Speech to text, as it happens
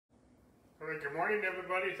All right, good morning,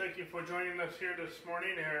 everybody. Thank you for joining us here this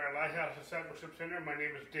morning at our Lighthouse Discipleship Center. My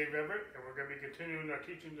name is Dave Everett, and we're going to be continuing our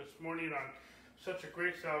teaching this morning on such a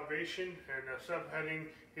great salvation and a subheading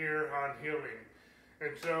here on healing.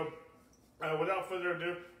 And so, without further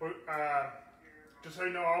ado, just so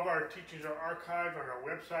you know, all of our teachings are archived on our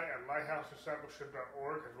website at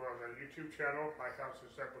lighthousediscipleship.org, as well as our YouTube channel, Lighthouse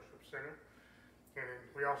Discipleship Center. And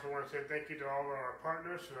we also want to say thank you to all of our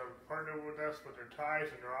partners who have partnered with us with their tithes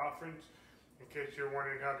and their offerings. In case you're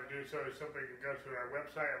wondering how to do so, simply you can go to our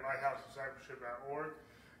website at lighthousediscipleship.org.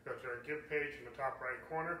 Go to our give page in the top right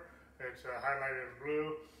corner. It's highlighted in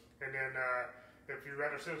blue. And then if you'd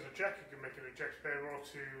rather send us a check, you can make it a check payable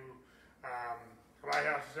to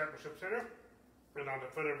Lighthouse Discipleship Center. And on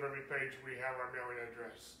the footer of every page, we have our mailing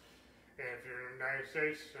address. And if you're in the United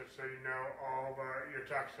States, just so you know, all of your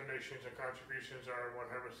tax donations and contributions are 100%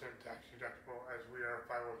 tax deductible, as we are a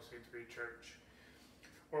 501c3 church.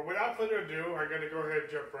 Well, without further ado, I'm going to go ahead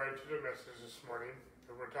and jump right into the message this morning.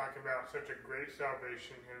 And we're talking about such a great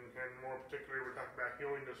salvation, and more particularly, we're talking about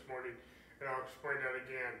healing this morning, and I'll explain that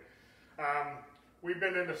again. We've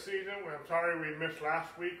been in the season. I'm sorry we missed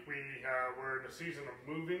last week. We were in the season of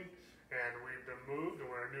moving, and we've been moved, and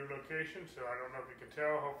we're in a new location, so I don't know if you can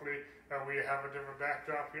tell. Hopefully, we have a different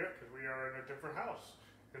backdrop here, because we are in a different house.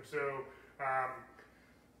 And so,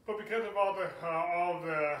 but because of all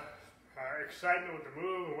the excitement with the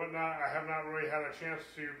move and whatnot, I have not really had a chance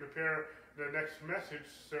to prepare the next message,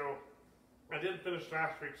 so I didn't finish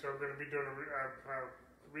last week, so I'm going to be doing a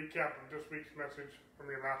recap of this week's message,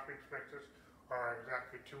 last week's message, or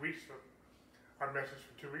exactly 2 weeks, our message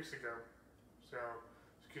from 2 weeks ago. So,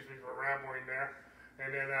 excuse me for rambling there.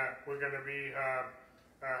 And then we're going to be,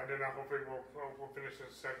 then hopefully we'll finish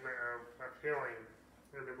this segment of healing,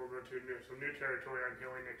 and then we'll go to some new territory on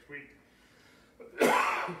healing next week.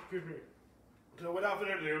 Excuse me. So without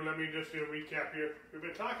further ado, let me just do a recap here. We've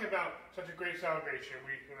been talking about such a great salvation.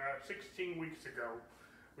 16 weeks ago,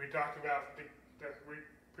 we talked about we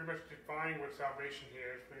pretty much defined what salvation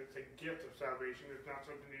is. It's a gift of salvation. It's not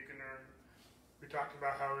something you can earn. We talked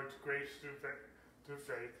about how it's grace through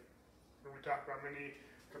faith. And we talked about many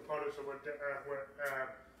components of what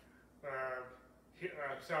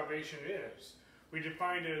salvation is. We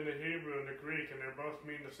defined it in the Hebrew and the Greek, and they both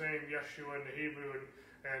mean the same. Yeshua in the Hebrew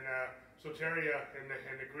and soteria in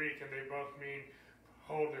the Greek, and they both mean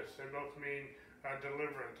wholeness. They both mean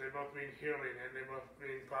deliverance. They both mean healing, and they both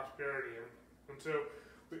mean prosperity. And so,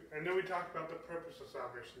 and then we talked about the purpose of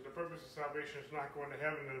salvation. The purpose of salvation is not going to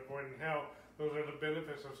heaven and avoiding hell. Those are the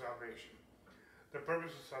benefits of salvation. The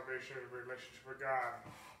purpose of salvation is a relationship with God.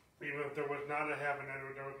 Even if there was not a heaven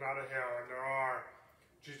and there was not a hell, and there are,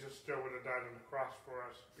 Jesus still would have died on the cross for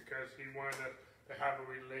us because he wanted us to have a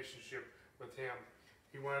relationship with him.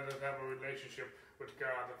 He wanted us to have a relationship with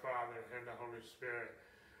God the Father and the Holy Spirit.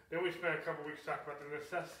 Then we spent a couple weeks talking about the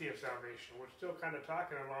necessity of salvation. We're still kind of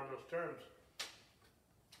talking along those terms,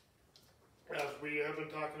 as we have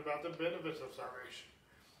been talking about the benefits of salvation.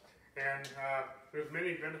 And there's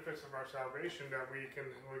many benefits of our salvation that we can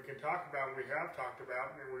talk about, and we have talked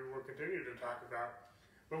about, and we will continue to talk about.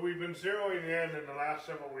 But we've been zeroing in the last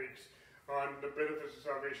several weeks on the benefits of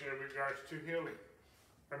salvation in regards to healing.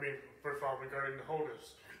 First of all, regarding the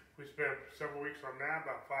wholeness. We spent several weeks on that,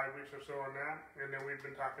 about 5 weeks or so on that, and then we've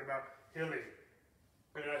been talking about healing.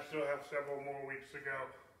 And I still have several more weeks to go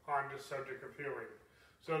on this subject of healing.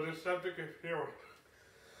 So this subject of healing,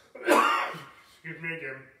 excuse me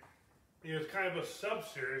again, is kind of a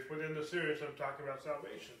sub-series within the series of talking about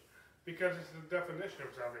salvation, because it's the definition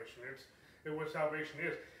of salvation. It's what salvation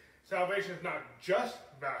is. Salvation is not just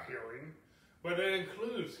about healing, but it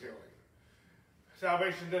includes healing.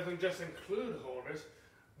 Salvation doesn't just include wholeness,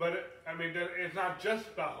 but it's not just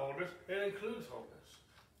about wholeness, it includes wholeness.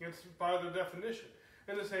 It's part of the definition.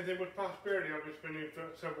 And the same thing with prosperity. I'll be spending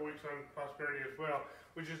several weeks on prosperity as well,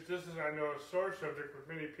 this is, I know, a sore subject with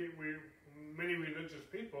many religious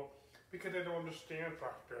people, because they don't understand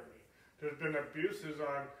prosperity. There's been abuses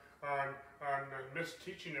on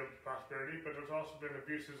misteaching of prosperity, but there's also been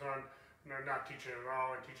abuses on not teaching at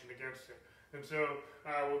all and teaching against it. And so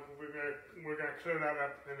we're going to clear that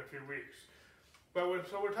up in a few weeks. But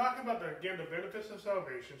so we're talking about the benefits of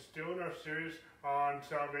salvation, still in our series on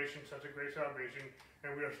salvation, such a great salvation,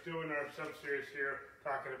 and we are still in our sub-series here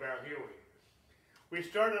talking about healing. We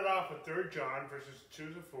started off with 3 John verses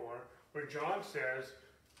 2 to 4, where John says,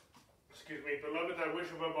 Beloved, I wish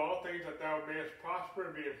above all things that thou mayest prosper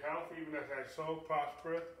and be in health, even as thy soul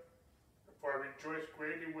prospereth. For I rejoice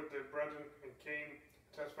greatly with the brethren and came to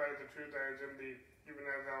testify of the truth that is in thee, even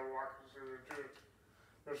as thou walkest in the truth.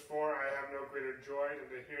 Verse 4, I have no greater joy than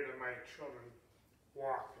to hear that my children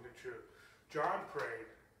walk in the truth. John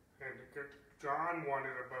prayed, and John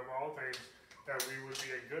wanted above all things that we would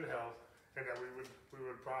be in good health and that we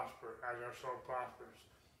would prosper as our soul prospers.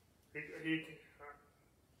 Excuse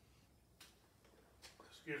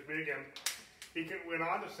me again. He went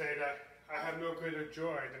on to say that I have no greater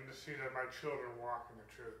joy than to see that my children walk in the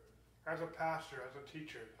truth. As a pastor, as a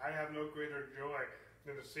teacher, I have no greater joy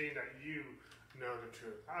than to see that you know the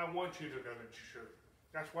truth. I want you to know the truth.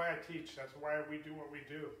 That's why I teach. That's why we do what we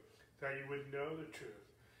do, that you would know the truth.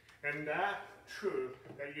 And that truth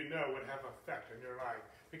that you know would have effect in your life.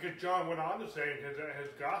 Because John went on to say in his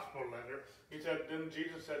gospel letter, he said, then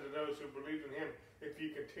Jesus said to those who believe in him, if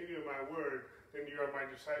you continue in my word, then you are my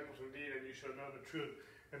disciples indeed, and you shall know the truth,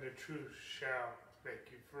 and the truth shall make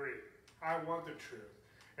you free. I want the truth,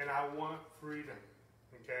 and I want freedom,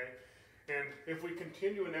 okay? And if we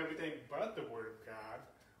continue in everything but the word of God,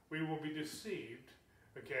 we will be deceived,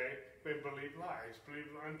 okay, and believe lies, believe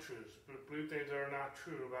untruths, believe things that are not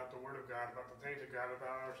true about the word of God, about the things of God,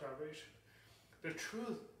 about our salvation. The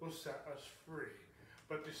truth will set us free,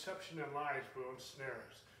 but deception and lies will ensnare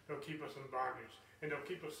us. They'll keep us in bondage, and they'll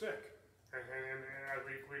keep us sick. And as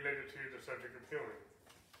we related to the subject of healing.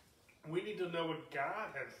 We need to know what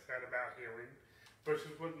God has said about healing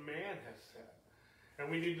versus what man has said. And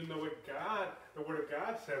we need to know what the Word of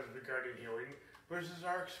God says regarding healing versus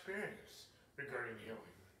our experience regarding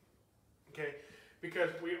healing. Okay?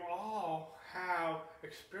 Because we all have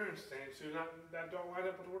experienced things that don't line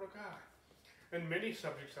up with the Word of God. And many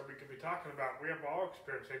subjects that we could be talking about, we have all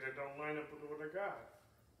experienced things that don't line up with the Word of God.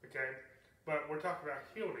 Okay? But we're talking about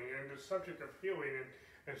healing, and the subject of healing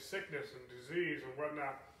and sickness and disease and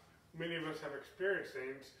whatnot, many of us have experienced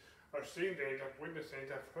things, or seen things, have witnessed things,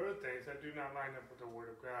 have heard things that do not line up with the Word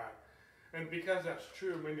of God. And because that's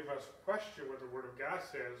true, many of us question what the Word of God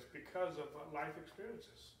says because of life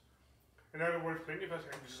experiences. In other words, many of us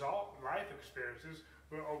exalt life experiences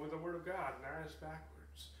over the Word of God, and that is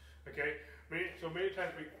backwards. Okay? So many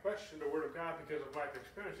times we question the Word of God because of life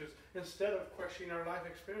experiences instead of questioning our life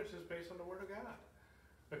experiences based on the Word of God.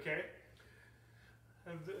 Okay?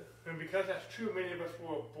 And because that's true, many of us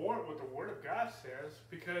will abort what the Word of God says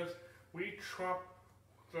because we trump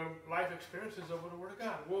the life experiences over the Word of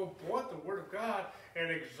God. We'll abort the Word of God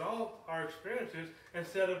and exalt our experiences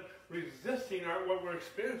instead of resisting what we're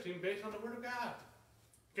experiencing based on the Word of God.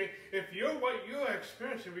 Okay? If what you're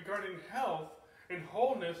experiencing regarding health and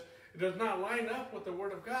wholeness does not line up with the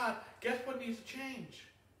Word of God, guess what needs to change?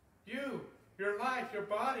 You, your life, your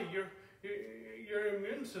body, your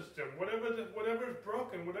immune system, whatever's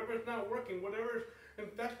broken, whatever's not working, whatever's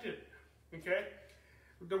infected. Okay?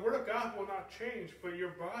 The Word of God will not change, but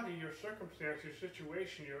your body, your circumstance, your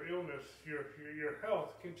situation, your illness, your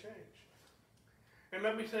health can change. And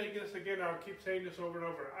let me say this again, I'll keep saying this over and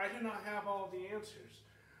over. I do not have all the answers,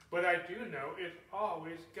 but I do know it's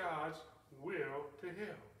always God's will to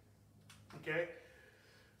heal. Okay?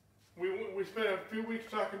 We spent a few weeks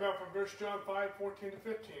talking about from 1 John 5:14 to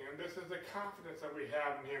 15, and this is the confidence that we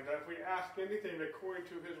have in him, that if we ask anything according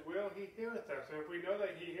to his will, he heareth us. And if we know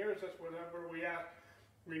that he hears us whenever we ask,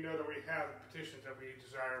 we know that we have the petitions that we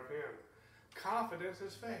desire of him. Confidence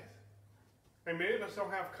is faith. And many of us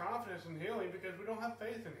don't have confidence in healing because we don't have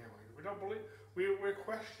faith in healing. We don't believe, we're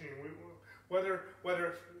questioning whether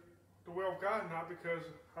it's the will of God, not because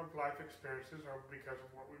of life experiences or because of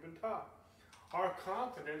what we've been taught. Our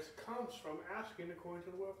confidence comes from asking according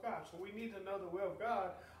to the will of God. So we need to know the will of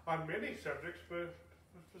God on many subjects, but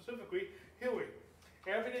specifically healing.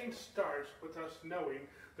 Everything starts with us knowing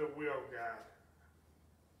the will of God.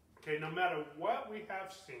 Okay, no matter what we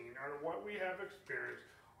have seen or what we have experienced,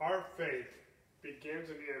 our faith begins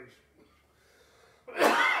and ends.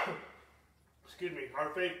 Excuse me. Our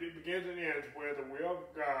faith begins and ends where the will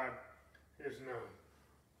of God is known.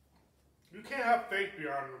 You can't have faith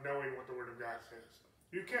beyond knowing what the Word of God says.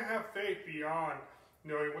 You can't have faith beyond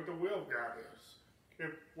knowing what the will of God is.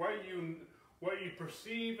 If what you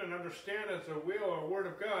perceive and understand as the will or Word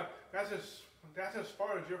of God, that's as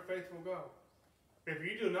far as your faith will go. If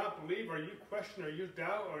you do not believe, or you question, or you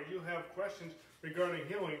doubt, or you have questions regarding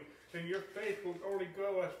healing, then your faith will only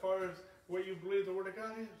go as far as what you believe the Word of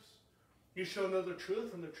God is. You shall know the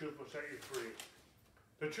truth, and the truth will set you free.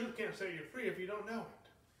 The truth can't set you free if you don't know it.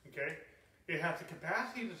 Okay? It has the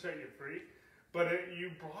capacity to set you free, but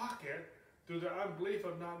you block it through the unbelief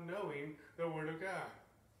of not knowing the Word of God.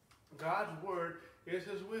 God's Word is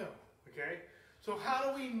His will. Okay? So how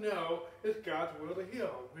do we know it's God's will to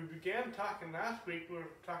heal? We began talking last week, we were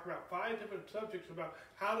talking about 5 different subjects about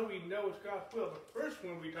how do we know it's God's will. The first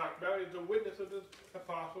one we talked about is the witness of the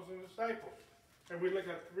apostles and disciples. And we looked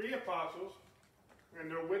at 3 apostles and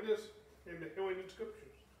their witness in the healing in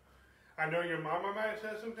Scriptures. I know your mama might have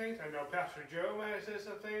said some things. I know Pastor Joe might have said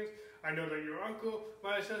some things. I know that your uncle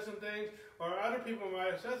might have said some things. Or other people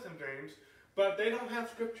might have said some things. But they don't have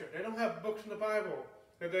scripture. They don't have books in the Bible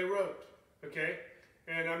that they wrote. Okay?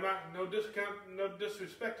 And I'm not, no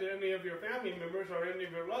disrespect to any of your family members or any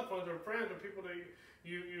of your loved ones or friends or people that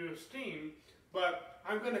you esteem. But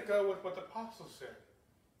I'm going to go with what the apostles said.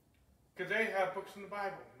 Because they have books in the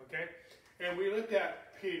Bible. Okay? And we looked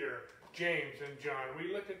at Peter, James, and John.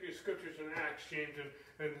 We looked at the scriptures in Acts, James,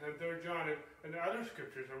 and 3 John, and the other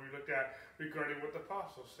scriptures that we looked at regarding what the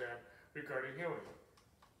apostles said regarding healing.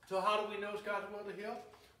 So how do we know it's God's will to heal?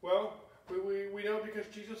 Well, we know because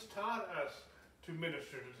Jesus taught us to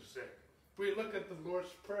minister to the sick. We look at the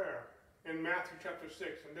Lord's Prayer in Matthew chapter 6.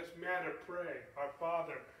 In this manner pray, Our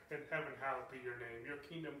Father in heaven, hallowed be your name. Your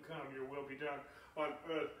kingdom come, your will be done on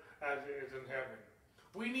earth as it is in heaven.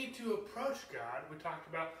 We need to approach God, we talked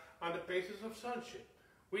about, on the basis of sonship.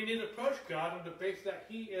 We need to approach God on the basis that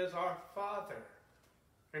He is our Father,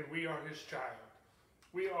 and we are His child.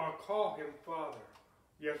 We are call Him Father.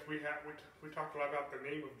 Yes, we talked a lot about the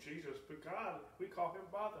name of Jesus, but God, we call Him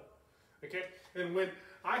Father. Okay? And when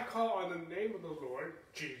I call on the name of the Lord,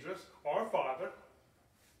 Jesus, our Father,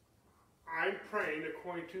 I'm praying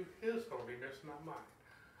according to His holiness, not mine.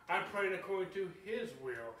 I'm praying according to His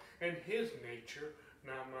will and His nature,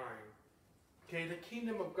 not mine. Okay, the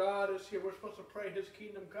kingdom of God is here. We're supposed to pray His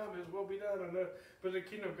kingdom come, His will be done on earth. But the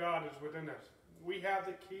kingdom of God is within us. We have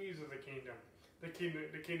the keys of the kingdom. The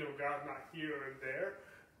kingdom of God is not here and there.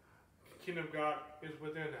 The kingdom of God is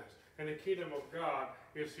within us. And the kingdom of God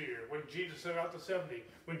is here. When Jesus sent out the 70,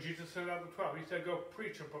 when Jesus sent out the 12, He said, go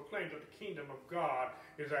preach and proclaim that the kingdom of God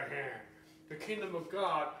is at hand. The kingdom of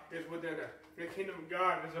God is within us. The kingdom of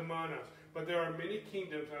God is among us. But there are many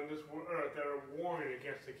kingdoms on this earth that are warring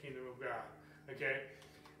against the kingdom of God. Okay?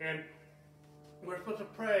 And we're supposed to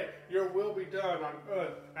pray, your will be done on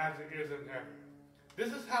earth as it is in heaven.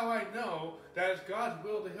 This is how I know that it's God's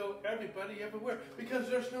will to heal everybody everywhere. Because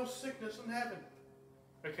there's no sickness in heaven.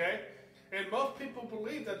 Okay? And most people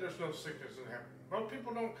believe that there's no sickness in heaven. Most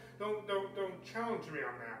people don't challenge me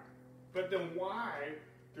on that. But then why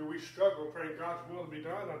do we struggle praying God's will to be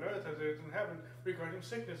done on earth as it is in heaven regarding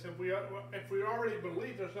sickness? If we already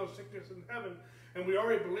believe there's no sickness in heaven, and we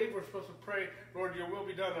already believe we're supposed to pray, Lord, your will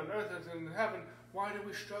be done on earth as in heaven, why do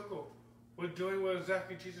we struggle with doing what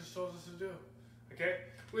exactly Jesus told us to do? Okay?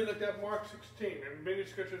 We looked at Mark 16, and many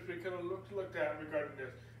scriptures we could have looked at regarding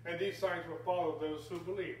this. And these signs will follow those who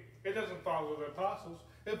believe. It doesn't follow the apostles.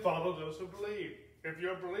 It follows those who believe. If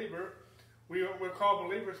you're a believer, we're called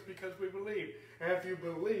believers because we believe. And if you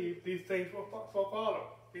believe, these things will follow.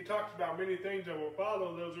 He talks about many things that will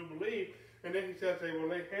follow those who believe. And then he says they will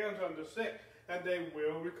lay hands on the sick and they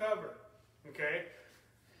will recover. Okay?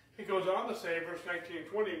 He goes on to say, verse 19 and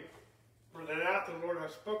 20, that after the Lord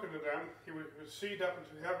has spoken to them, He would recede up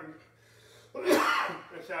into heaven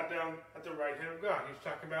and sat down at the right hand of God. He's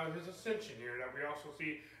talking about His ascension here that we also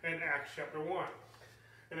see in Acts chapter 1.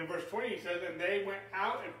 And in verse 20 he says, and they went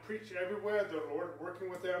out and preached everywhere, the Lord working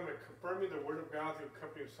with them and confirming the word of God through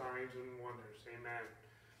accompanying signs and wonders. Amen.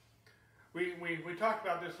 We talked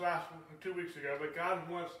about this 2 weeks ago, but God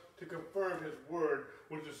wants to confirm His word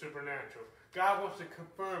with the supernatural. God wants to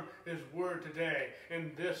confirm His word today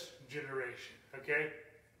in this generation. Okay?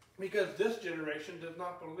 Because this generation does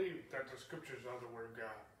not believe that the scriptures are the word of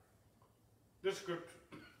God. This scripture,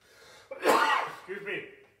 excuse me,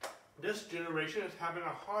 this generation is having a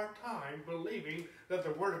hard time believing that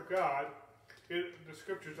the word of God, the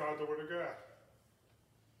scriptures are the word of God.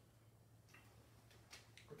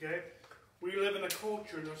 Okay? We live in a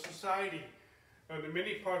culture, in a society, in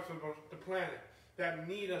many parts of the planet that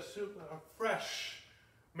need a fresh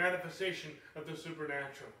manifestation of the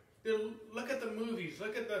supernatural. Look at the movies.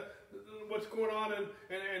 Look at what's going on in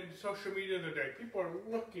social media today. People are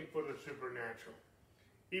looking for the supernatural,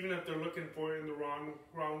 even if they're looking for it in the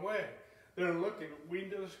wrong way. They're looking.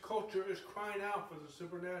 This culture is crying out for the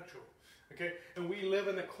supernatural. Okay, and we live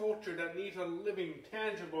in a culture that needs a living,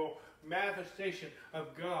 tangible manifestation of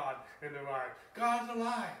God in their lives. God's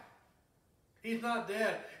alive. He's not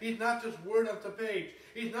dead. He's not just word off the page.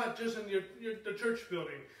 He's not just in the church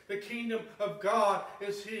building. The kingdom of God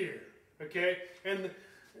is here. Okay? And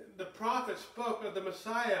the prophet spoke of the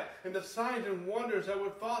Messiah and the signs and wonders that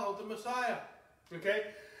would follow the Messiah. Okay?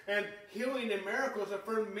 And healing and miracles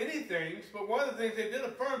affirm many things, but one of the things they did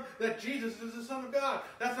affirm that Jesus is the Son of God.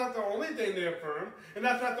 That's not the only thing they affirm, and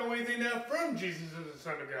that's not the only thing they affirm Jesus is the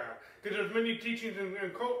Son of God. Because there's many teachings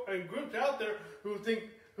and groups out there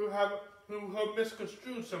who have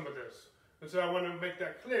misconstrued some of this. And so I want to make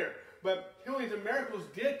that clear. But healings and miracles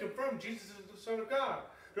did confirm Jesus is the Son of God.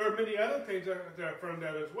 There are many other things that affirm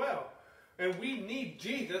that as well. And we need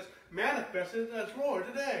Jesus manifested as Lord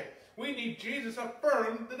today. We need Jesus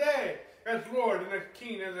affirmed today as Lord and as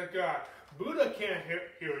King and as God. Buddha can't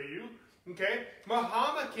hear you. Okay?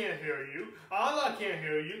 Muhammad can't hear you. Allah can't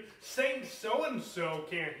hear you. Saint so-and-so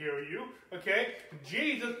can't hear you. Okay?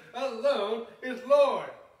 Jesus alone is Lord.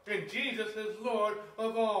 And Jesus is Lord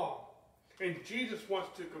of all. And Jesus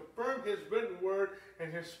wants to confirm his written word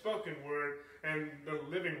and his spoken word and the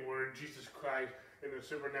living word, Jesus Christ, in the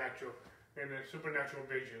supernatural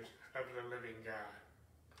visions of the living God.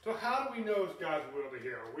 So how do we know it's God's will to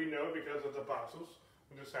heal? We know because of the apostles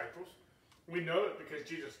and disciples. We know it because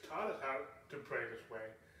Jesus taught us how to pray this way.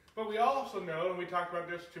 But we also know, and we talked about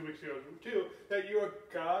this 2 weeks ago too, that you are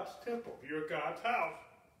God's temple. You're God's house.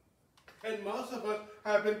 And most of us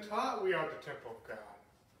have been taught we are the temple of God.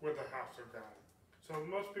 We're the house of God. So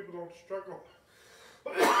most people don't struggle.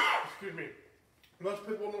 Excuse me. Most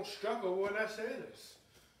people don't struggle when I say this.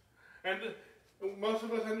 And most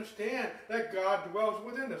of us understand that God dwells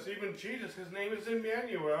within us. Even Jesus, his name is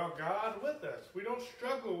Emmanuel, God with us. We don't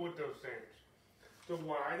struggle with those things. So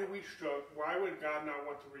why do we struggle? Why would God not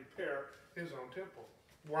want to repair his own temple?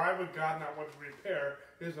 Why would God not want to repair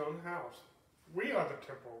his own house? We are the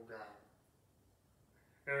temple of God.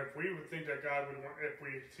 And if we would think that God would want, if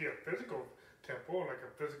we see a physical temple, like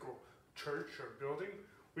a physical church or building,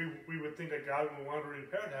 we would think that God would want to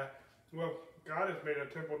repair that. Well, God has made a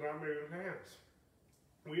temple not made with hands.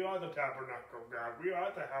 We are the tabernacle of God. We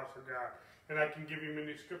are the house of God. And I can give you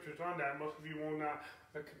many scriptures on that. Most of you will not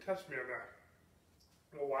contest me on that.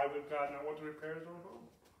 Well, why would God not want to repair his own home?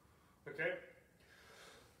 Okay?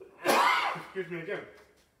 Excuse me again.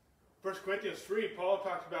 1 Corinthians 3, Paul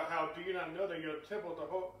talks about how, do you not know that you're the temple of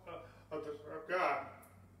God,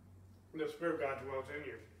 and the Spirit of God dwells in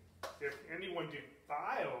you? If anyone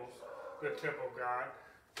defiles the temple of God,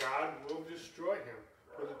 God will destroy him.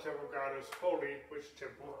 For the temple of God is holy, which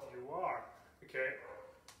temple you are. Okay?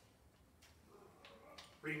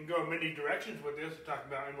 We can go many directions with this, talking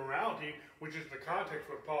about immorality, which is the context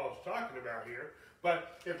what Paul is talking about here.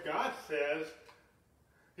 But if God says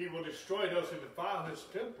he will destroy those who defile his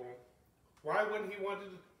temple, why wouldn't he want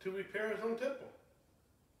to repair his own temple?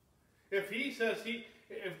 If he says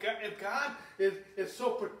if God is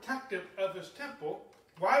so protective of his temple,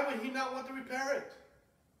 why would he not want to repair it?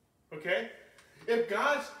 Okay? If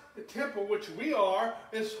God's temple, which we are,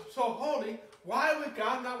 is so holy, why would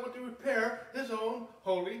God not want to repair his own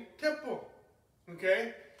holy temple?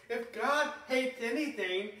 Okay? If God hates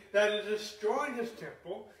anything that is destroying his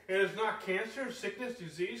temple, and it's not cancer, sickness,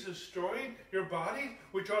 disease, destroying your body,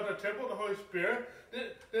 which are the temple of the Holy Spirit,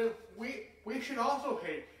 then we should also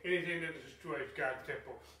hate anything that destroys God's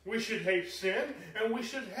temple. We should hate sin, and we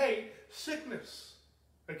should hate sickness.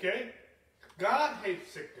 Okay? God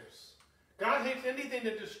hates sickness. God hates anything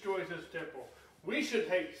that destroys his temple. We should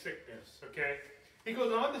hate sickness. Okay? He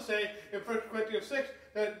goes on to say in 1 Corinthians 6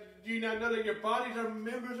 that do you not know that your bodies are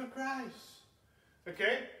members of Christ?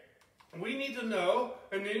 Okay? We need to know,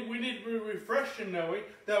 and we need to be refreshed in knowing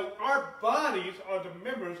that our bodies are the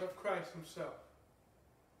members of Christ himself.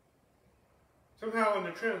 Somehow in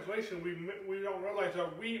the translation, we don't realize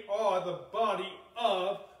that we are the body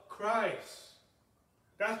of Christ.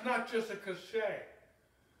 That's not just a cliche.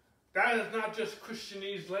 That is not just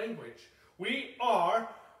Christianese language. We are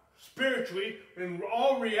spiritually, in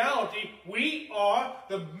all reality, we are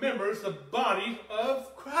the members, the bodies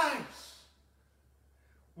of Christ.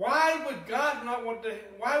 Why would God not want to,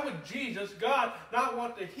 why would Jesus, God, not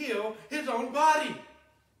want to heal his own body?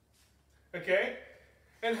 Okay?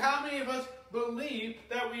 And how many of us believe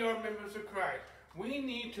that we are members of Christ? We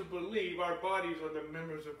need to believe our bodies are the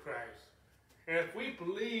members of Christ. And if we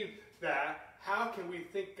believe that, how can we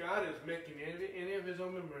think God is making any of his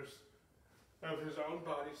own members of his own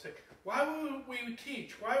body sick? Why would we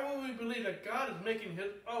teach? Why would we believe that God is making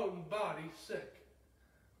his own body sick?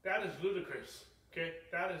 That is ludicrous. Okay?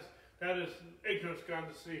 That is ignorance gone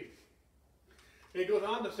to seed. It goes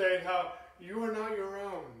on to say how you are not your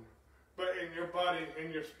own, but in your body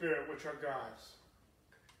and your spirit, which are God's.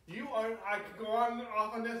 You are, I could go on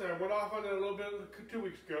off on this, and I went off on it a little bit 2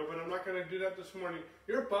 weeks ago, but I'm not going to do that this morning.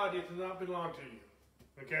 Your body does not belong to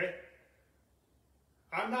you. Okay?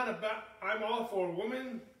 I'm all for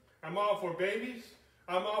women. I'm all for babies.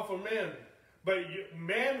 I'm all for men. But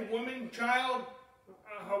man, woman, child,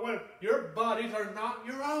 your bodies are not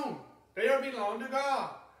your own. They belong to God.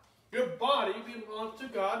 Your body belongs to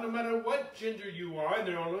God no matter what gender you are, and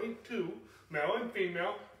there are only two, male and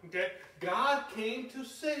female. Okay? God came to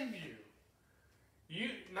save you. You,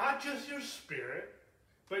 not just your spirit,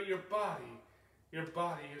 but your body. Your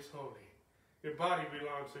body is holy. Your body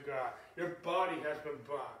belongs to God. Your body has been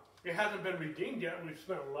bought. It hasn't been redeemed yet. We've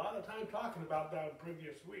spent a lot of time talking about that in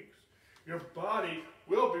previous weeks. Your body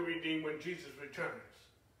will be redeemed when Jesus returns.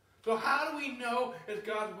 So how do we know it's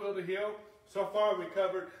God's will to heal? So far we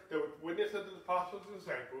covered the witness of the apostles and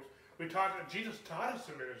disciples. We talked that Jesus taught us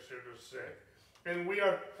to minister to the sick. And we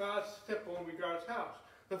are God's temple and we God's house.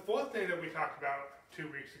 The fourth thing that we talked about 2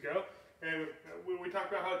 weeks ago, and we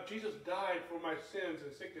talked about how Jesus died for my sins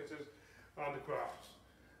and sicknesses on the cross.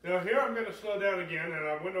 Now here I'm going to slow down again, and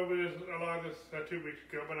I went over this a lot of this 2 weeks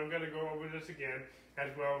ago, but I'm going to go over this again as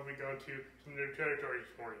well as we go into some new territory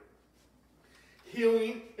this morning.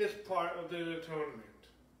 Healing is part of the atonement.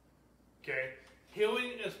 Okay?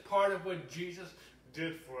 Healing is part of what Jesus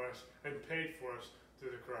did for us and paid for us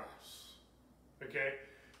through the cross. Okay?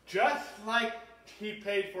 Just like he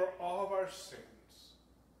paid for all of our sins,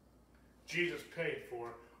 Jesus paid for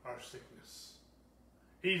our sickness.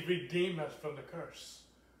 He's redeemed us from the curse.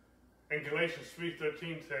 And Galatians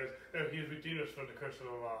 3:13 says that he's redeemed us from the curse of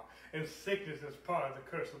the law. And sickness is part of the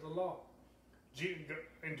curse of the law.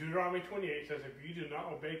 In Deuteronomy 28 says, if you do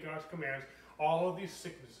not obey God's commands, all of these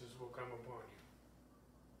sicknesses will come upon you.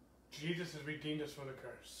 Jesus has redeemed us from the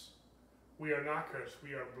curse. We are not cursed.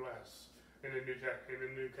 We are blessed in the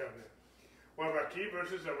new covenant. One of our key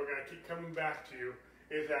verses that we're going to keep coming back to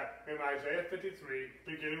is that in Isaiah 53,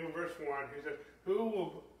 beginning with verse 1, he says,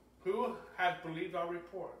 who has believed our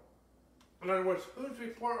report? In other words, whose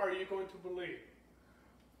report are you going to believe?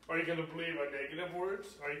 Are you going to believe our negative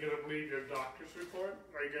words? Are you going to believe your doctor's report?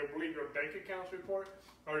 Are you going to believe your bank account's report?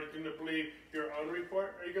 Are you going to believe your own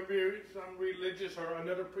report? Are you going to believe some religious or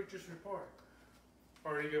another preacher's report?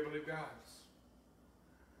 Or are you going to believe God's?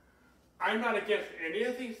 I'm not against any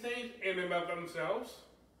of these things in and of themselves,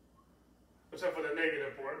 except for the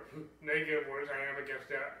negative word. Negative words, I am against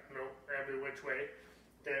that, every which way.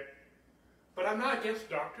 Okay. But I'm not against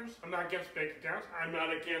doctors. I'm not against bank accounts. I'm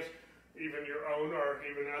not against even your own or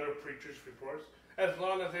even other preachers' reports, as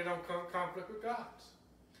long as they don't conflict with God's.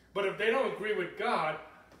 But if they don't agree with God,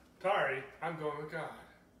 sorry, I'm going with God.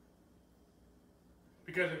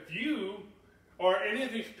 Because if you or any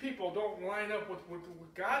of these people don't line up with what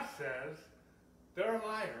God says, they're a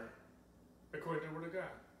liar, according to the Word of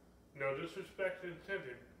God. No disrespect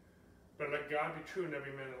intended, but let God be true and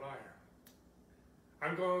every man a liar.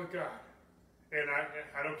 I'm going with God. And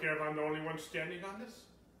I don't care if I'm the only one standing on this.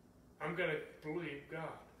 I'm going to believe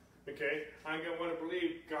God. Okay? I'm going to want to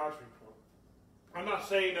believe God's report. I'm not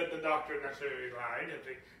saying that the doctor necessarily lied. If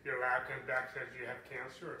your lab comes back and says you have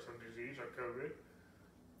cancer or some disease or COVID.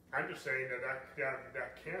 I'm just saying that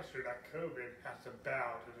cancer, that COVID, has to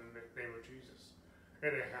bow to the name of Jesus.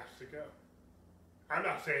 And it has to go. I'm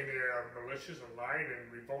not saying they are malicious and lying and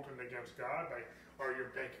revolting against God, or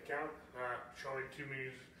your bank account showing too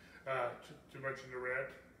much in the red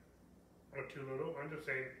or too little. I'm just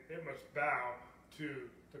saying it must bow to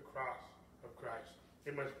the cross of Christ.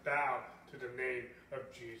 It must bow to the name of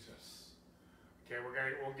Jesus. Okay,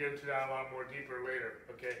 we'll get into that a lot more deeper later.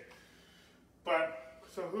 Okay, but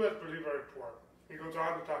so who has believed our report? He goes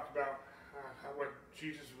on to talk about what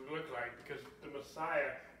Jesus would look like, because the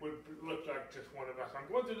Messiah would look like just one of us. I'm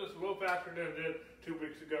going through this a little faster than I did 2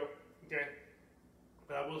 weeks ago. Okay,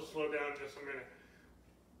 but I will slow down just a minute.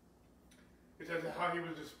 It says how he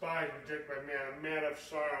was despised and rejected by man, a man of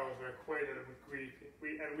sorrows and acquainted with grief.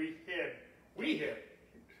 We hid.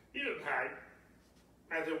 He didn't hide.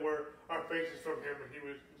 As it were, our faces from him, and he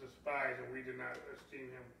was despised, and we did not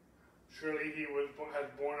esteem him. Surely he has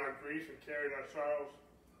borne our griefs and carried our sorrows,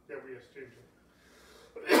 that we esteemed him.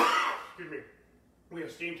 Excuse me. We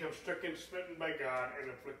esteemed him stricken, smitten by God,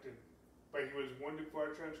 and afflicted. But he was wounded for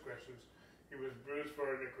our transgressions. He was bruised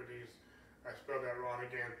for our iniquities. I spelled that wrong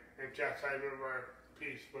again. And chastisement of our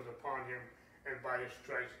peace was upon him, and by his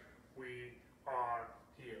stripes we are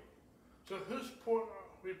healed. So whose report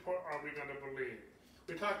are we going to believe?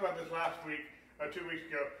 We talked about this last week, 2 weeks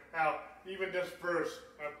ago, how even this verse,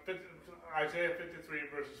 Isaiah 53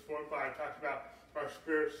 verses 4 and 5, talks about our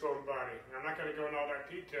spirit, soul, and body. And I'm not going to go into all that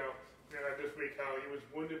detail this week, how he was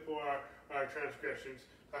wounded for our transgressions,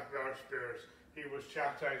 talking about our spirits. He was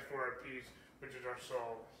chastised for our peace, which is our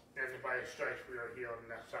soul. And by his stripes we are healed,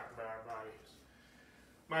 and that's talking about our bodies.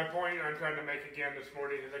 My point I'm trying to make again this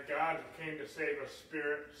morning is that God came to save us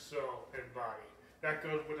spirit, soul, and body. That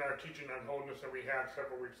goes with our teaching on wholeness that we had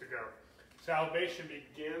several weeks ago. Salvation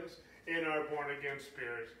begins in our born-again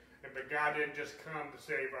spirits, but God didn't just come to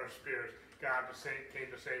save our spirits. God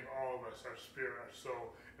came to save all of us, our spirit, our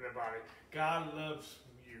soul, and our body. God loves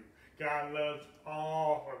you. God loves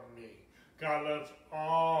all of me. God loves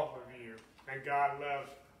all of you. And God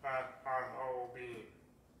loves our whole being.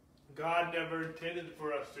 God never intended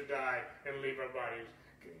for us to die and leave our bodies.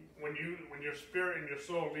 When your spirit and your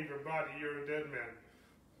soul leave your body, you're a dead man.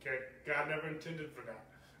 Okay? God never intended for that.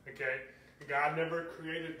 Okay? God never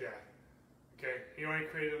created death. Okay? He only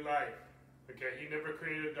created life. Okay? He never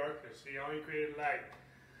created darkness. He only created light.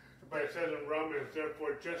 But it says in Romans,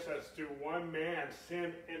 therefore, just as through one man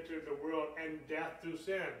sin entered the world, and death through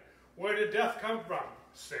sin. Where did death come from?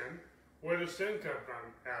 Sin. Where did sin come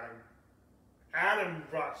from? Adam. Adam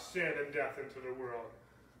brought sin and death into the world.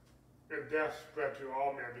 And death spread to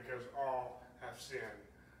all men because all have sinned.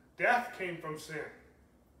 Death came from sin.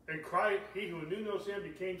 And Christ, he who knew no sin,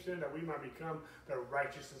 became sin that we might become the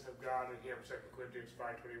righteousness of God in him. 2 Corinthians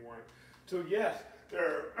 5:21. So yes,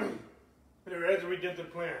 there is a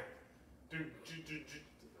redemptive plan.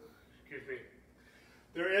 Excuse me.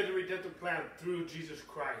 There is a redemptive plan through Jesus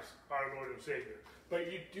Christ, our Lord and Savior.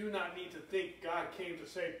 But you do not need to think God came to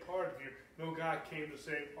save part of you. No, God came to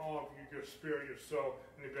save all of you, your spirit, your soul,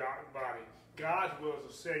 and your body. God's will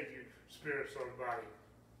is to save you, spirit, soul, and body.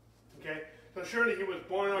 Okay? So surely he was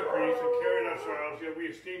born on grief and carried our sorrows, yet we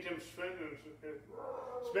esteemed him stricken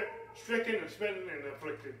and smitten and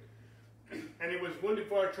afflicted. And he was wounded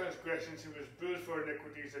for our transgressions, he was bruised for our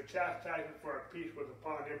iniquities, the chastisement for our peace was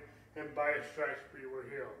upon him, and by his stripes we were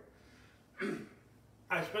healed.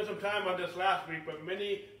 I spent some time on this last week, but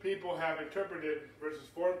many people have interpreted verses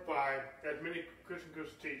 4 and 5, as many Christian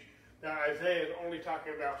groups teach, that Isaiah is only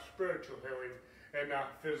talking about spiritual healing and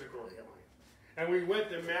not physical healing. And we went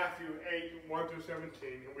to Matthew 8, 1 through 17,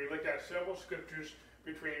 and we looked at several scriptures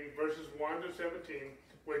between verses 1 to 17,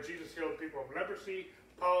 where Jesus healed people of leprosy,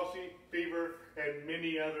 palsy, fever, and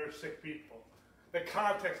many other sick people. The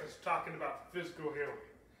context is talking about physical healing.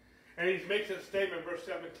 And he makes a statement, verse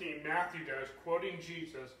 17, Matthew does, quoting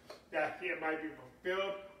Jesus, that it might be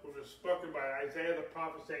fulfilled what was spoken by Isaiah the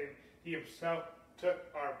prophet, saying, he himself took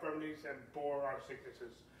our infirmities and bore our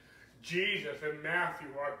sicknesses. Jesus and Matthew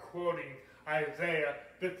are quoting Isaiah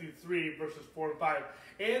 53, verses 4 and 5,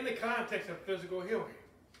 in the context of physical healing.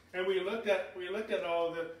 And we looked at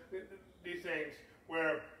all these things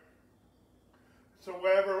where, so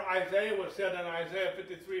wherever Isaiah was said in Isaiah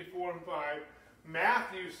 53, 4 and 5,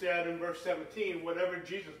 Matthew said in verse 17, whatever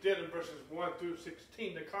Jesus did in verses 1 through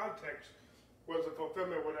 16, the context was the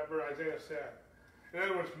fulfillment of whatever Isaiah said. In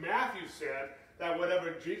other words, Matthew said that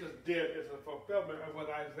whatever Jesus did is the fulfillment of what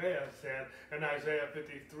Isaiah said in Isaiah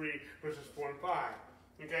 53, verses 4 and 5.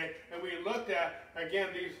 Okay? And we looked at, again,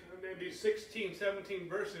 these 16, 17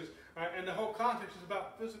 verses, and the whole context is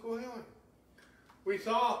about physical healing. We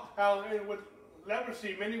saw how with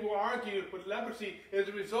leprosy, many will argue with leprosy is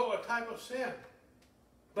a result of a type of sin.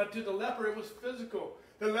 But to the leper, it was physical.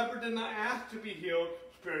 The leper did not ask to be healed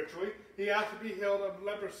spiritually. He asked to be healed of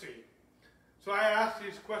leprosy. So I asked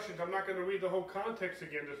these questions. I'm not going to read the whole context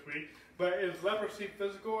again this week, but is leprosy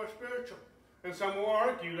physical or spiritual? And some will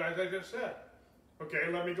argue, as I just said. Okay,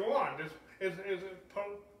 let me go on. Is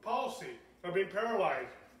palsy, or being paralyzed,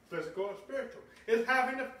 physical or spiritual? Is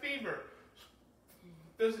having a fever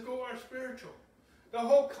physical or spiritual? The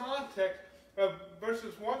whole context of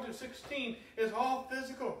verses 1 to 16 is all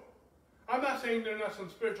physical. I'm not saying there are not some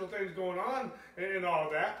spiritual things going on in all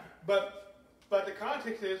of that, but the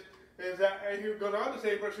context is that, and he goes on to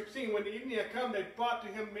say, verse 16, when the evening had come, they brought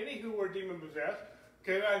to him many who were demon-possessed.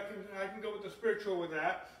 Okay, I can go with the spiritual with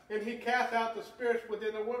that. And he cast out the spirits with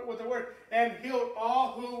the word, and healed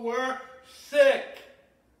all who were sick.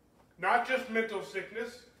 Not just mental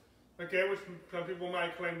sickness, okay, which some people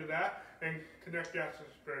might claim to that, and connect that to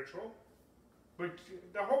spiritual. But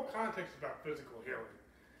the whole context is about physical healing.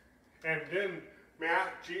 And then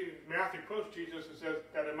Matthew quotes Jesus and says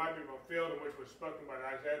that it might be fulfilled, in which was spoken by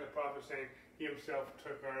Isaiah the prophet, saying, he himself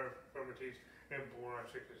took our infirmities and bore our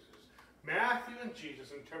sicknesses. Matthew and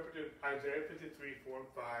Jesus interpreted Isaiah 53, 4 and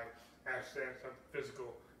 5 as sense of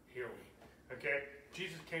physical healing. Okay?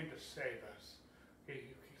 Jesus came to save us. He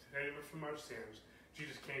saved us from our sins.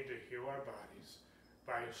 Jesus came to heal our bodies.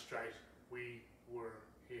 By his stripes, we were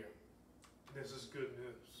healed. This is good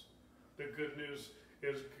news. The good news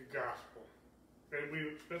is the gospel. And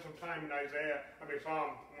we spent some time in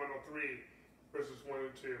Psalm 103, verses 1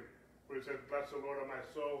 and 2, where it says, bless the Lord, O my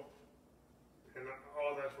soul, and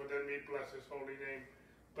all that's within me, bless his holy name.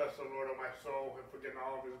 Bless the Lord, O my soul, and forget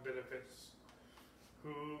all of his benefits,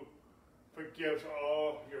 who forgives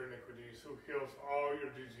all your iniquities, who heals all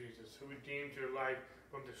your diseases, who redeems your life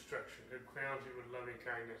from destruction, who crowns you with loving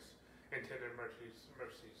kindness and tender mercies.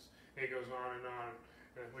 And it goes on,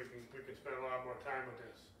 and we can spend a lot more time with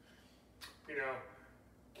this. You know,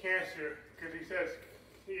 cancer, because he says,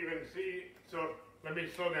 so let me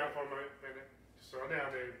slow down for a minute. Slow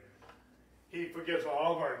down, Dave. He forgives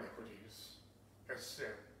all of our iniquities. That's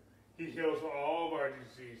sin. He heals all of our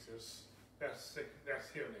diseases. That's sick. That's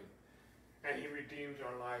healing. And he redeems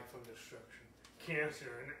our life from destruction.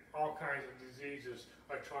 Cancer and all kinds of diseases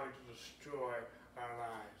are trying to destroy our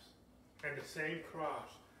lives. And the same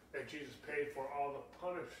cross that Jesus paid for all the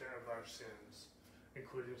punishment of our sins,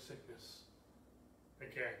 including sickness.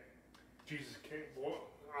 Okay. Jesus came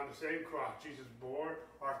on the same cross. Jesus bore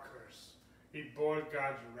our curse. He bore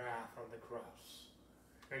God's wrath on the cross.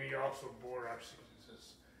 And he also bore our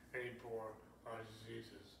sicknesses. And he bore our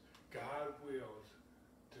diseases. God wills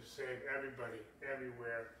to save everybody,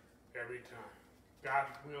 everywhere, every time.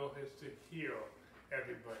 God's will is to heal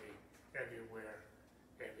everybody, everywhere,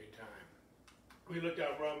 every time. We looked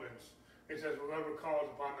at Romans. It says, whoever calls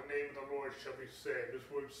upon the name of the Lord shall be saved. This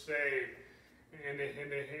word saved in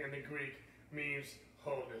the Greek means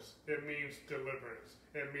wholeness. It means deliverance.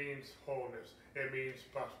 It means wholeness. It means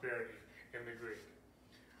prosperity in the Greek.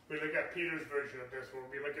 We look at Peter's version of this.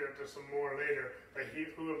 We'll be looking at this some more later. But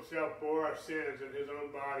he who himself bore our sins in his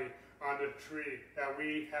own body on the tree, that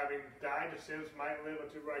we, having died to sins, might live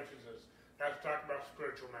unto righteousness. That's talking about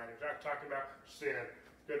spiritual matters. That's talking about sin.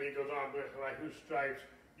 Then he goes on with, like, who stripes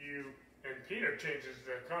you, and Peter changes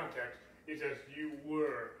the context. He says, you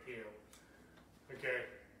were healed. Okay?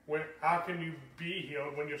 How can you be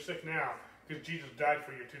healed when you're sick now? Because Jesus died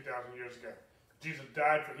for you 2,000 years ago. Jesus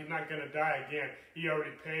died for, he's not going to die again. He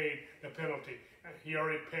already paid the penalty. He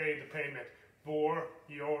already paid the payment for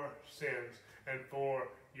your sins and for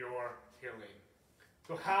your healing.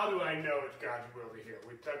 So how do I know it's God's will to heal?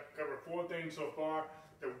 We've covered 4 things so far.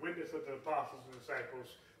 The witness of the apostles and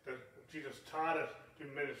disciples, that Jesus taught us to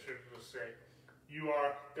minister to the sick. You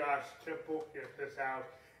are God's temple, his house,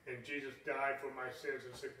 and Jesus died for my sins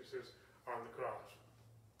and sicknesses on the cross.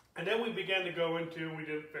 And then we began to go into, we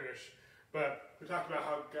didn't finish, but we talked about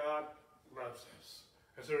how God loves us.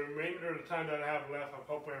 And so the remainder of the time that I have left, I'm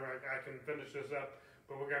hoping I can finish this up,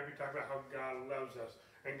 but we're going to be talking about how God loves us.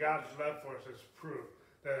 And God's love for us is proof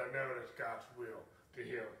that I know it's God's will to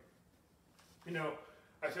heal. You know,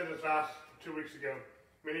 I said this last 2 weeks ago,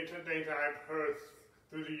 many things I've heard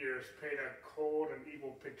through the years paint a cold and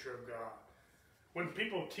evil picture of God. When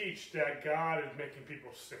people teach that God is making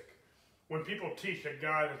people sick, when people teach that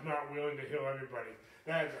God is not willing to heal everybody,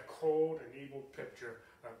 that is a cold and evil picture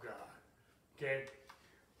of God. Okay?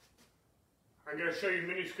 I'm going to show you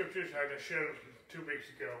many scriptures I just shared 2 weeks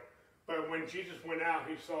ago. But when Jesus went out,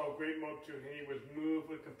 he saw a great multitude, and he was moved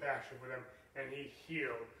with compassion for them, and he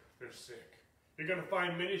healed their sick. You're going to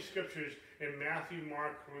find many scriptures in Matthew,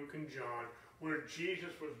 Mark, Luke, and John where Jesus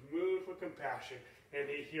was moved with compassion, and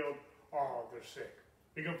he healed all their sick.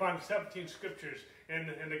 You can find 17 scriptures in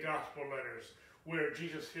the gospel letters where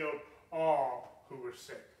Jesus healed all who were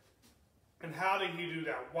sick. And how did he do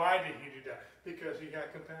that? Why did he do that? Because he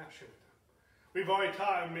had compassion with them. We've already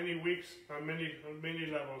taught in many weeks, on many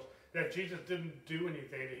levels, that Jesus didn't do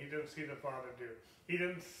anything that he didn't see the Father do. He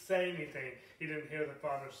didn't say anything he didn't hear the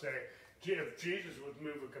Father say. If Jesus was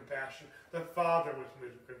moved with compassion, the Father was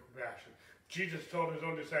moved with compassion. Jesus told his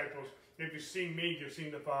own disciples, if you've seen me, you've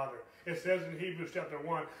seen the Father. It says in Hebrews chapter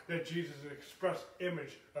 1 that Jesus is an express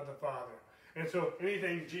image of the Father. And so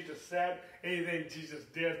anything Jesus said, anything Jesus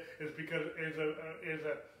did is because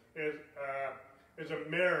is a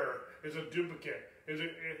mirror, is a duplicate, in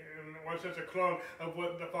one sense a clone of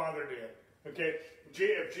what the Father did. Okay?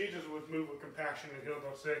 If Jesus was moved with compassion and healed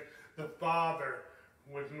the sick, the Father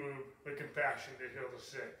was moved with compassion to heal the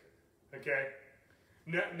sick. Okay?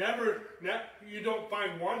 You don't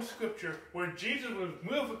find one scripture where Jesus was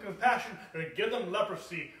moved with compassion to give them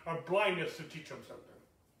leprosy or blindness to teach them something.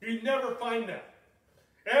 You never find that.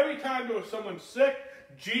 Every time there was someone sick,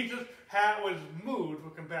 Jesus was moved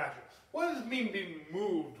with compassion. What does it mean being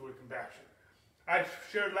moved with compassion? I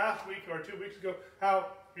shared last week or 2 weeks ago how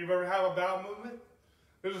you ever have a bowel movement?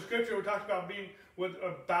 There's a scripture where it talks about being with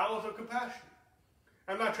bowels of compassion.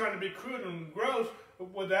 I'm not trying to be crude and gross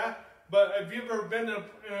with that, but have you ever been in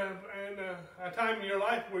a time in your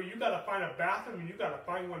life where you got to find a bathroom and you got to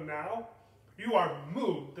find one now? You are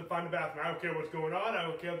moved to find a bathroom. I don't care what's going on. I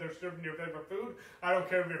don't care if they're serving your favorite food. I don't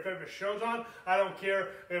care if your favorite show's on. I don't care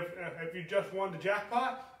if you just won the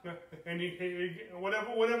jackpot, and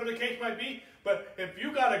whatever the case might be. But if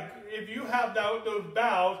you have those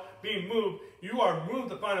bowels being moved, you are moved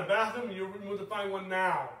to find a bathroom, and you're moved to find one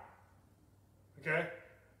now. Okay?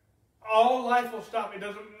 All life will stop.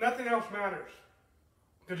 Nothing else matters.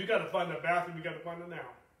 Because you got to find the bathroom, you got to find it now.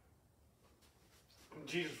 And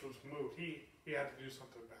Jesus was moved. He had to do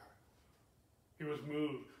something about it. He was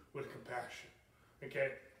moved with compassion.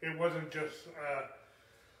 Okay? It wasn't just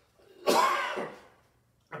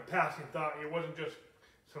a passing thought. It wasn't just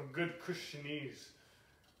some good Christianese.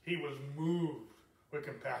 He was moved with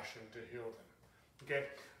compassion to heal them. Okay?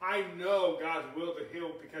 I know God's will to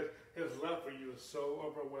heal because his love for you is so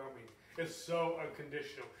overwhelming. It's so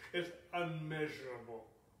unconditional. It's unmeasurable.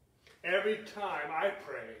 Every time I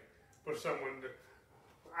pray for someone,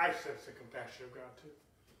 I sense the compassion of God too.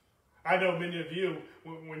 I know many of you,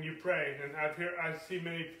 when you pray, and I see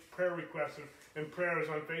many prayer requests and prayers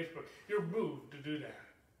on Facebook, you're moved to do that.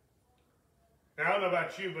 And I don't know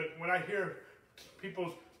about you, but when I hear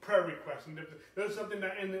people's prayer requests, and there's something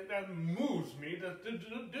that moves me to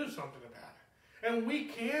do something about it. And we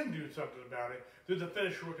can do something about it through the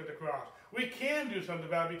finished work of the cross. We can do something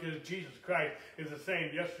about it because Jesus Christ is the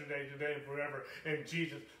same yesterday, today, and forever. And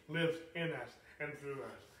Jesus lives in us and through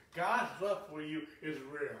us. God's love for you is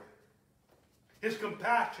real. His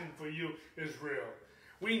compassion for you is real.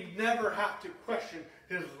 We never have to question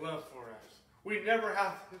his love for us. We never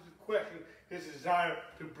have to question his desire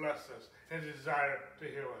to bless us and his desire to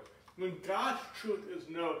heal us. When God's truth is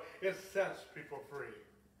known, it sets people free.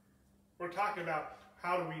 We're talking about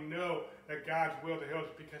how do we know that God's will to heal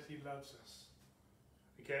us because he loves us.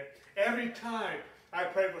 Okay? Every time I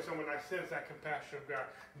pray for someone, I sense that compassion of God.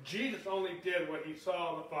 Jesus only did what he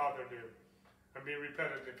saw the Father do. I'm being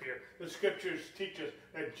repetitive here. The scriptures teach us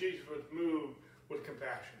that Jesus was moved with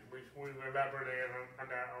compassion. We elaborated on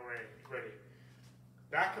that already.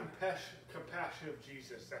 That compassion of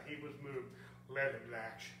Jesus, that he was moved, led him to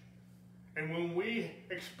action. And when we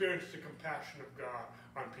experience the compassion of God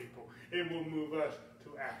on people, it will move us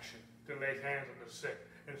to action, to lay hands on the sick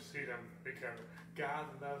and see them recover. God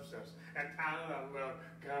loves us, and out of that love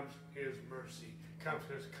comes his mercy, comes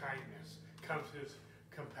his kindness, comes his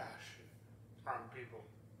compassion on people.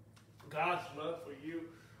 God's love for you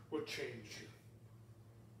will change you.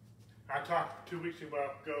 I talked 2 weeks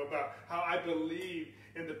ago about how I believe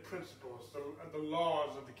in the principles, the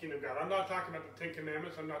laws of the kingdom of God. I'm not talking about the Ten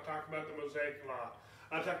Commandments. I'm not talking about the Mosaic Law.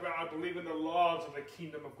 I'm talking about I believe in the laws of the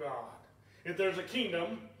kingdom of God. If there's a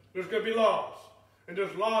kingdom, there's going to be laws. And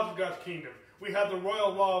there's laws of God's kingdom. We have the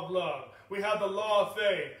royal law of love. We have the law of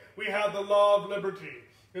faith. We have the law of liberty.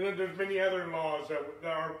 And then there's many other laws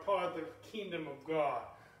that are part of the kingdom of God.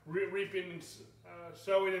 Reaping and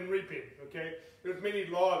sowing and reaping. Okay? There's many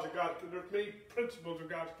laws of God. There's many principles of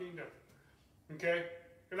God's kingdom. Okay?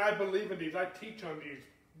 And I believe in these. I teach on these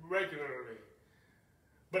regularly.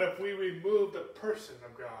 But if we remove the person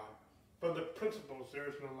of God from the principles, there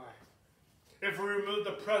is no life. If we remove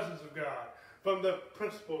the presence of God from the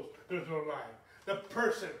principles, there's no life. The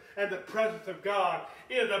person and the presence of God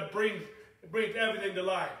is that brings everything to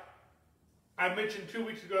life. I mentioned 2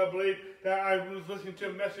 weeks ago, I believe, that I was listening to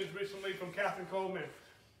a message recently from Catherine Coleman.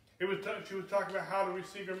 She was talking about how to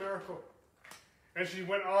receive your miracle. And she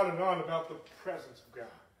went on and on about the presence of God.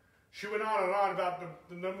 She went on and on about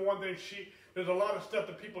the number one thing there's a lot of stuff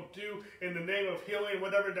that people do in the name of healing,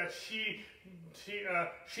 whatever, that she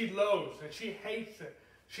loathes and she hates it.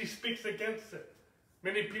 She speaks against it.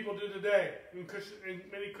 Many people do today in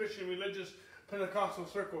many Christian religious Pentecostal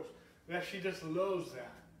circles, that she just loathes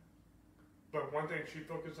that. But one thing she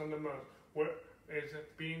focused on the most, what is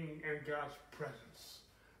it? Being in God's presence.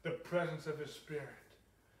 The presence of his Spirit.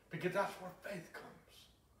 Because that's where faith comes.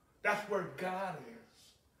 That's where God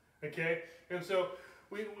is. Okay? And so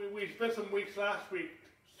we spent some weeks last week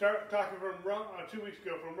talking from 2 weeks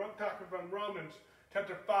ago, talking from Romans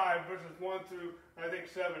chapter 5, verses 1 through, I think,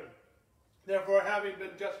 7. Therefore, having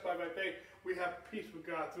been justified by faith, we have peace with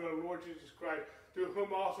God through our Lord Jesus Christ, through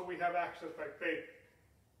whom also we have access by faith,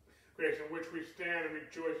 grace, in which we stand and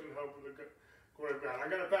rejoice in hope of the glory of God. I'm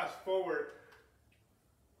going to fast forward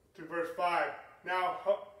to verse 5. Now,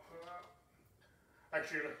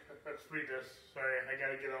 actually, let's read this. Sorry, I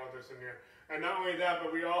got to get all this in here. And not only that,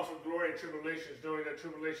 but we also glory in tribulations, knowing that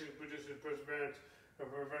tribulation produces perseverance,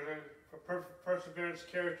 perseverance,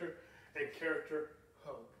 character, and character,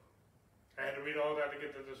 hope. I had to read all that to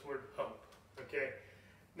get to this word hope. Okay?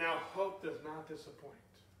 Now, hope does not disappoint.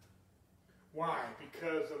 Why?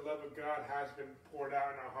 Because the love of God has been poured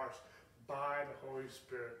out in our hearts by the Holy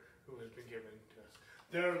Spirit who has been given to us.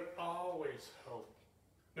 There's always hope.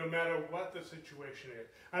 No matter what the situation is.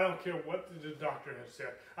 I don't care what the doctor has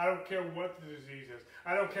said. I don't care what the disease is.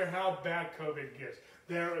 I don't care how bad COVID gets.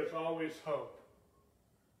 There is always hope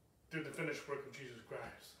through the finished work of Jesus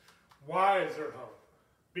Christ. Why is there hope?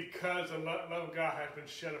 Because the love of God has been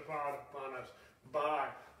shed upon us by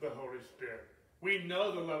the Holy Spirit. We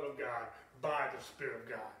know the love of God by the Spirit of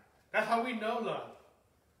God. That's how we know love.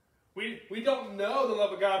 We don't know the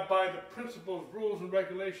love of God by the principles, rules, and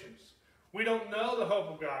regulations. We don't know the hope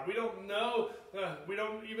of God. We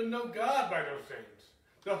don't even know God by those things.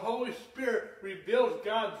 The Holy Spirit reveals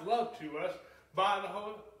God's love to us by the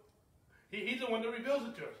Holy Spirit. He's the one that reveals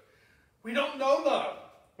it to us. We don't know love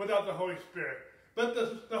without the Holy Spirit. But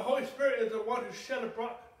the Holy Spirit is the one who shed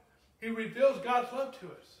abroad. He reveals God's love to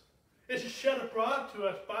us. It's shed abroad to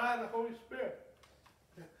us by the Holy Spirit.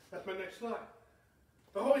 That's my next slide.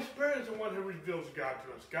 The Holy Spirit is the one who reveals God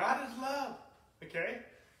to us. God is love. Okay?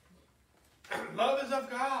 Love is of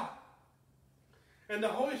God. And the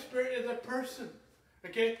Holy Spirit is a person.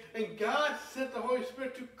 Okay? And God sent the Holy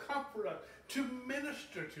Spirit to comfort us, to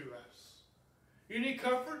minister to us. You need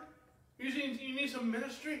comfort? You need some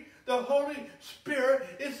ministry? The Holy Spirit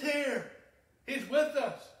is here. He's with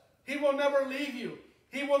us. He will never leave you.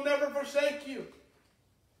 He will never forsake you.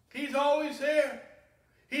 He's always here.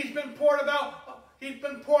 He's been poured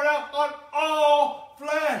out on all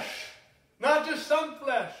flesh. Not just some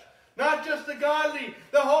flesh. Not just the godly.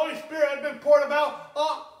 The Holy Spirit has been poured out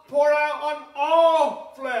on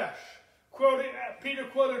all flesh. Peter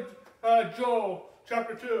quoted Joel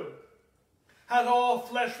chapter 2. Has all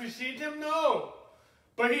flesh received him? No.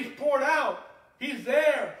 But he's poured out. He's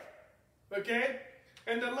there. Okay?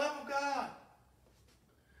 And the love of God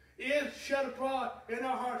is shed abroad in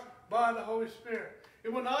our hearts by the Holy Spirit.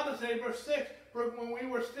 It went on to say, verse 6, when we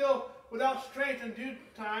were still without strength in due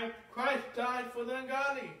time, Christ died for the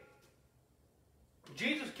ungodly.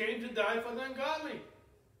 Jesus came to die for the ungodly.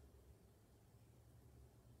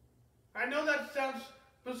 I know that sounds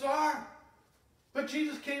bizarre, but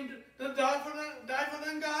Jesus came to die for the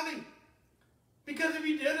ungodly. Because if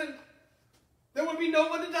he didn't, there would be no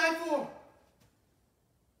one to die for.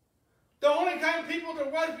 The only kind of people there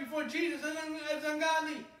was before Jesus is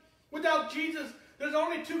ungodly. Without Jesus, there's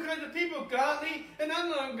only two kinds of people, godly and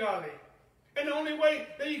ungodly. And the only way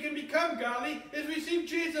that you can become godly is receive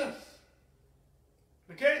Jesus.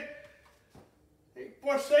 Okay?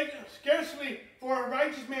 Scarcely for a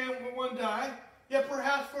righteous man would one die, yet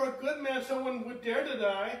perhaps for a good man someone would dare to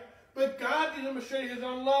die. But God demonstrated his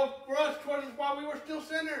own love for us towards us while we were still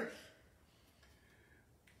sinners.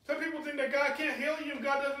 Some people think that God can't heal you and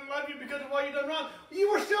God doesn't love you because of what you've done wrong.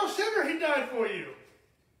 You were still a sinner. He died for you.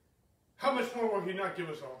 How much more will he not give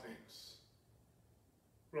us all things?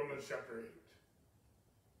 Romans chapter 8.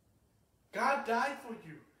 God died for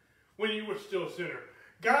you when you were still a sinner.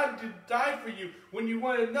 God died for you when you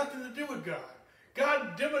wanted nothing to do with God.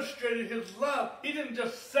 God demonstrated his love. He didn't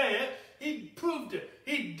just say it. He proved it.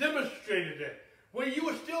 He demonstrated it. When you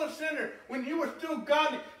were still a sinner, when you were still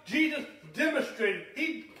godly, Jesus demonstrated.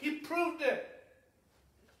 He proved it.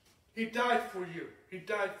 He died for you. He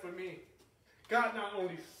died for me. God not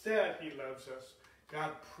only said he loves us,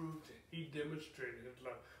 God proved it. He demonstrated his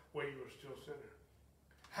love when you were still a sinner.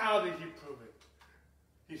 How did he prove it?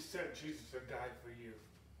 He sent Jesus to die for you.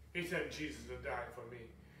 He sent Jesus to die for me.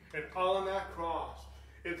 And on that cross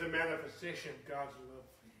is a manifestation of God's love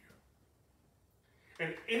for you.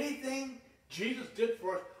 And anything Jesus did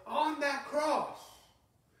for us on that cross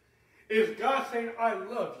is God saying, I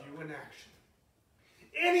love you in action.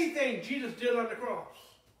 Anything Jesus did on the cross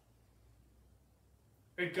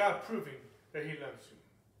is God proving that he loves you.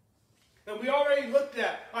 And we already looked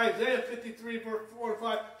at Isaiah 53, verse 4 and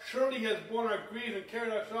 5. Surely he has borne our griefs and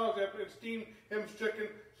carried our sorrows, and esteemed him stricken,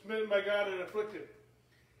 smitten by God, and afflicted.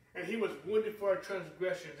 And he was wounded for our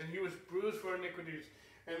transgressions, and he was bruised for our iniquities.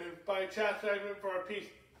 And by chastisement for our peace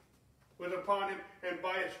was upon him, and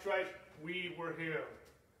by his stripes we were healed.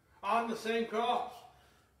 On the same cross,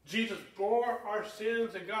 Jesus bore our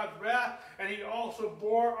sins and God's wrath, and he also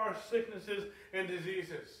bore our sicknesses and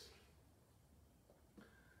diseases.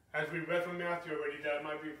 As we read from Matthew already, that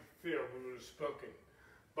might be fulfilled when it was spoken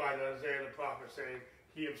by Isaiah the prophet, saying,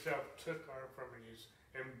 he himself took our infirmities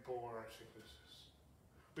and bore our sicknesses.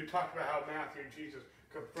 We talked about how Matthew and Jesus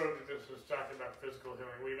confronted this as talking about physical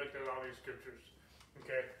healing. We looked at all these scriptures.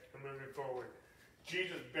 Okay, and moving forward.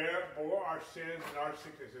 Jesus bore our sins and our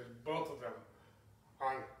sicknesses, both of them.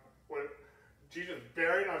 Jesus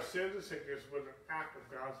bearing our sins and sickness was an act of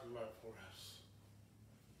God's love for us.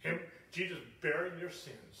 Jesus bearing your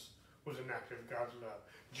sins was an act of God's love.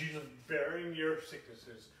 Jesus bearing your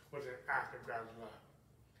sicknesses was an act of God's love.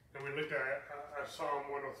 And we looked at Psalm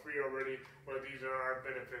 103 already, where these are our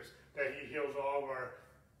benefits, that he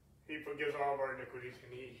forgives all of our iniquities,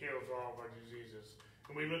 and he heals all of our diseases.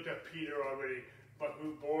 And we looked at Peter already, but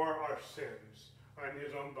who bore our sins on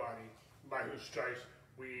his own body, by whose stripes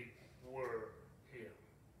we were healed.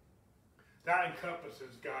 That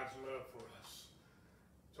encompasses God's love for us.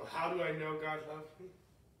 So how do I know God loves me?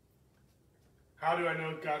 How do I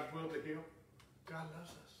know God's will to heal? God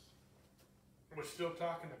loves us. We're still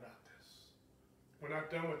talking about this. We're not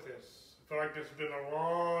done with this. I feel like this has been a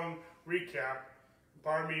long recap,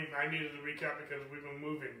 Pardon me, I needed to recap because we've been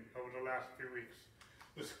moving over the last few weeks.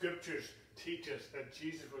 The scriptures teach us that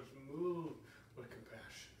Jesus was moved with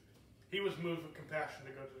compassion. He was moved with compassion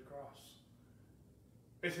to go to the cross.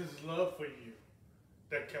 It's his love for you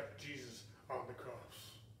that kept Jesus on the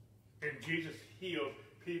cross. And Jesus healed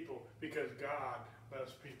people because God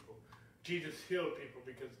loves people. Jesus healed people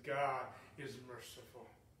because God is merciful.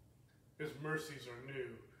 His mercies are new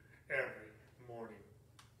every morning.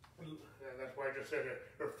 And that's why I just said it,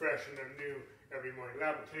 refresh and anew every morning.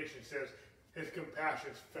 Lamentation says, his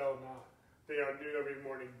compassions fail not. They are new every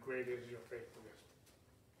morning. Great is your faithfulness.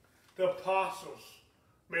 The apostles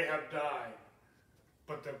may have died,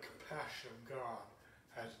 but the compassion of God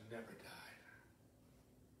has never died.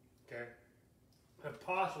 Okay? The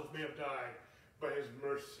apostles may have died, but his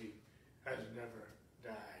mercy has never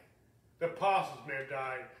died. The apostles may have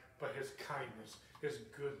died, but his kindness, his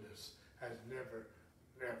goodness has never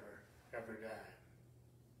died.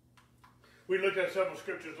 We looked at several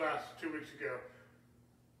scriptures 2 weeks ago.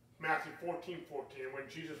 Matthew 14:14. And when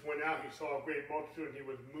Jesus went out, he saw a great multitude, and he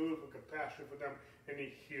was moved with compassion for them, and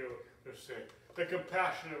he healed their sick. The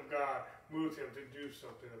compassion of God moved him to do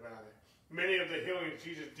something about it. Many of the healings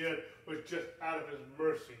Jesus did was just out of his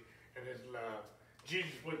mercy and his love.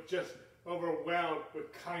 Jesus was just overwhelmed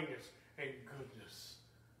with kindness and goodness.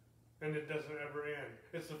 And it doesn't ever end.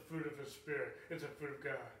 It's the fruit of his Spirit. It's the fruit of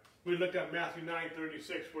God. We looked at Matthew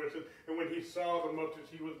 9:36, where it says, and when he saw the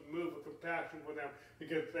multitudes, he was moved with compassion for them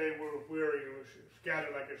because they were weary and were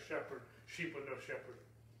scattered like a sheep with no shepherd.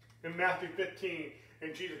 In Matthew 15,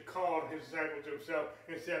 and Jesus called his disciples to himself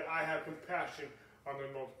and said, I have compassion on the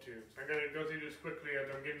multitudes. I'm going to go through this quickly as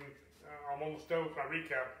I'm almost done with my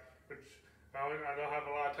recap, which I don't have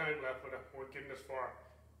a lot of time left, but we're getting this far.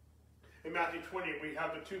 In Matthew 20, we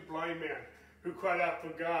have the two blind men who cried out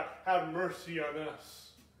for God, have mercy on us.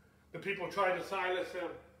 The people tried to silence him,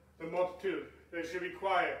 the multitude. They should be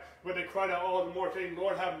quiet. But they cried out all the more, saying,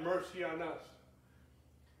 Lord, have mercy on us.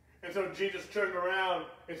 And so Jesus turned around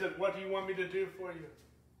and said, what do you want me to do for you?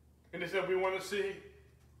 And they said, we want to see.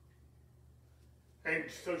 And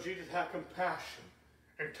so Jesus had compassion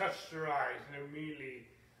and touched their eyes, and immediately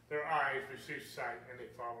their eyes received sight, and they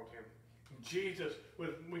followed him. Jesus,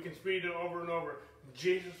 we can read it over and over.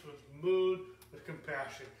 Jesus was moved with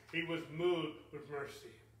compassion. He was moved with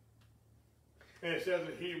mercy. And it says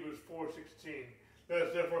in Hebrews 4:16, let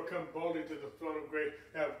us therefore come boldly to the throne of grace,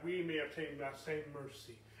 that we may obtain that same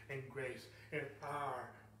mercy and grace in our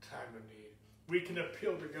time of need. We can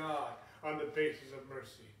appeal to God on the basis of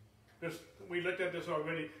mercy. We looked at this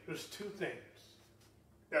already. There's two things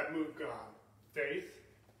that move God: faith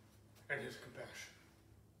and his compassion.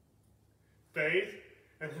 Faith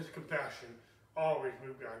and his compassion always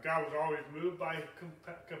move God. God was always moved by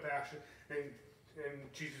compassion, and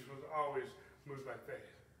Jesus was always moved by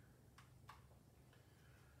faith.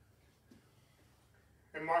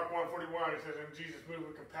 In Mark 1:41, it says, and Jesus moved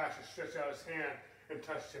with compassion, stretched out his hand and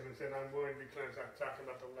touched him and said, I'm willing to be cleansed. I'm talking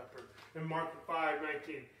about the leper. In Mark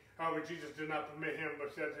 5:19, however, Jesus did not permit him,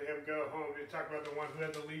 but said to him, go home. He's talking about the one who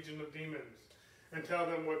had the legion of demons. And tell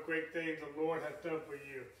them what great things the Lord has done for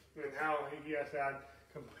you and how he has had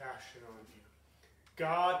compassion on you.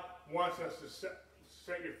 God wants us to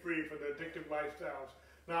set you free from the addictive lifestyles,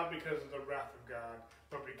 not because of the wrath of God,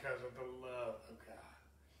 but because of the love of God.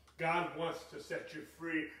 God wants to set you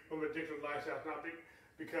free from addictive lifestyles, not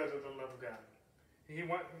because of the love of God.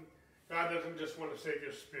 God doesn't just want to save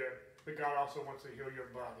your spirit, but God also wants to heal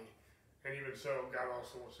your body. And even so, God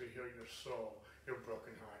also wants to heal your soul, your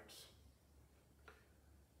broken hearts.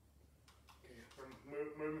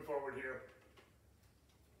 Moving forward here.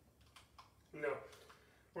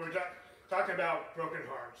 We're talking about broken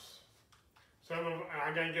hearts.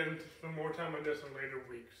 I'm going to get into some more time on this in later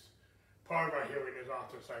weeks. Part of our healing is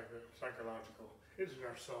often psychological. It's in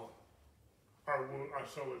our soul. Our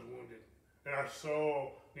soul is wounded. And our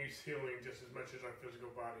soul needs healing just as much as our physical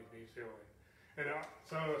body needs healing. And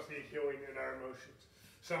some of us need healing in our emotions.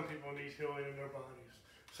 Some people need healing in their bodies.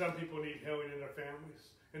 Some people need healing in their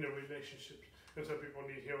families, in their relationships. And some people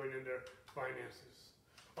need healing in their finances.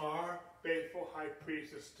 Our faithful high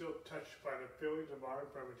priest is still touched by the feelings of our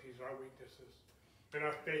infirmities, our weaknesses. And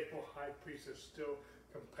our faithful high priest is still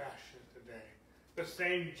compassionate today. The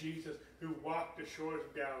same Jesus who walked the shores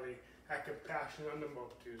of Galilee, had compassion on the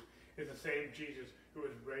multitudes, is the same Jesus who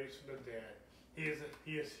was raised from the dead. He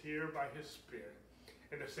is here by his Spirit.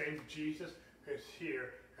 And the same Jesus is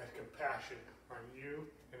here has compassion on you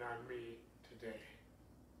and on me today.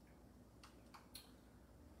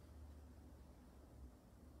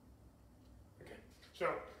 So,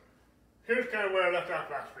 here's kind of where I left off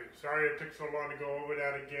last week. Sorry it took so long to go over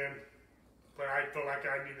that again. But I felt like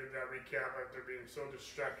I needed that recap after being so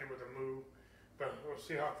distracted with a move. But we'll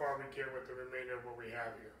see how far we get with the remainder of what we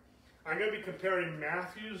have here. I'm going to be comparing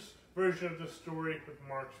Matthew's version of the story with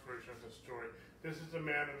Mark's version of the story. This is the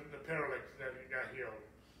man, the paralytic that got healed.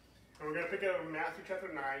 And we're going to pick up Matthew chapter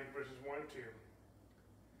 9, verses 1 and 2.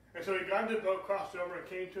 And so he got into the boat, crossed over, and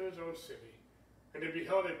came to his own city. And they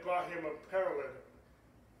beheld, they brought him a paralytic,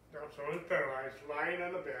 someone who's paralyzed, lying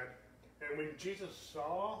on a bed. And when Jesus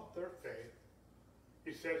saw their faith,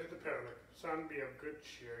 he said to the paralytic, "Son, be of good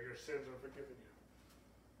cheer, your sins are forgiven you."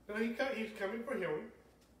 Now he's coming for healing,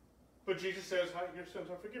 but Jesus says, "Your sins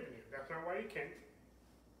are forgiven you." That's not why he came.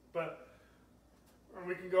 But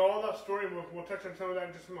we can go all that story, and we'll touch on some of that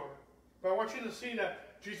in just a moment. But I want you to see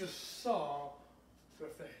that Jesus saw their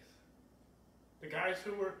faith. The guys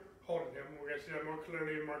who were holding him, we're going to see that more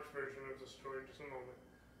clearly in Mark's version of the story in just a moment.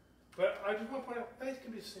 But I just want to point out, faith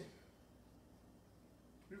can be seen.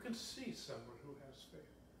 You can see someone who has faith.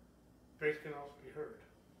 Faith can also be heard.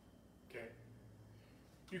 Okay?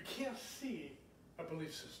 You can't see a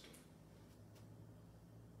belief system.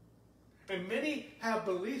 And many have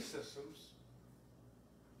belief systems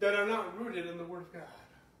that are not rooted in the Word of God.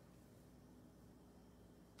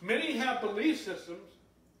 Many have belief systems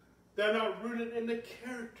that are not rooted in the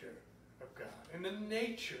character of God, in the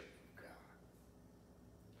nature of God.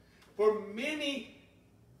 For many,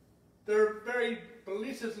 their very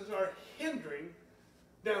belief systems are hindering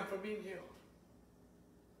them from being healed.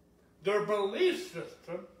 Their belief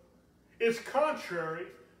system is contrary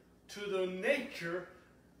to the nature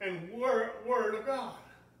and word of God.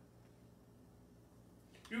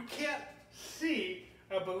 You can't see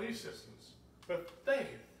a belief systems, but faith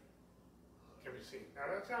can be seen.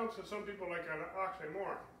 Now that sounds to some people like an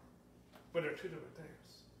oxymoron, but they're two different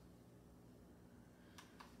things.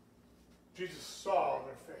 Jesus saw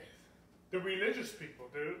their faith. The religious people,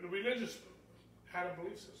 the religious had a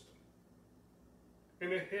belief system.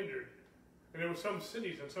 And it hindered. And there were some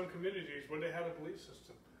cities and some communities where they had a belief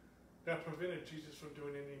system that prevented Jesus from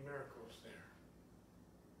doing any miracles there.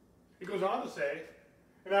 He goes on to say,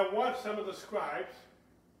 and at once some of the scribes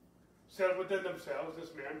said within themselves,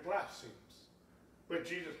 "This man blasphemes." But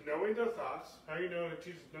Jesus, knowing their thoughts, how do you know that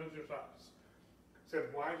Jesus knows your thoughts?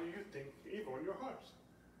 Said, "Why do you think evil in your hearts?"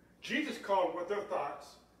 Jesus called what their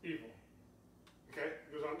thoughts evil. Okay?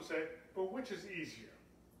 He goes on to say, but which is easier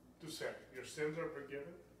to say, your sins are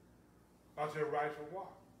forgiven, or to rise and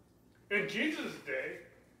walk? In Jesus' day,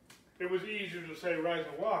 it was easier to say rise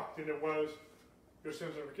and walk than it was your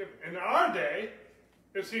sins are forgiven. In our day,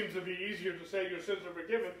 it seems to be easier to say your sins are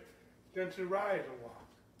forgiven than to rise and walk.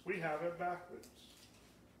 We have it backwards.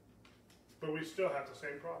 But we still have the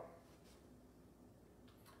same problem.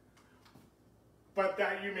 But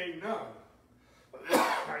that you may know,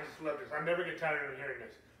 I just love this. I never get tired of hearing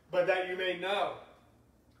this. But that you may know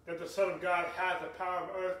that the Son of God has the power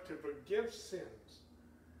of earth to forgive sins.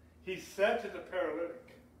 He said to the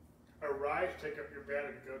paralytic, "Arise, take up your bed,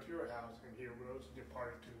 and go to your house." And he arose and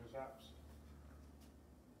departed to his house.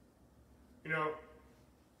 You know,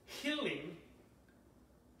 healing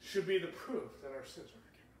should be the proof that our sins are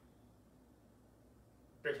forgiven.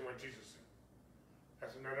 Based on what Jesus said.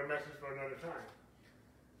 That's another message for another time.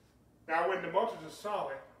 Now, when the multitude saw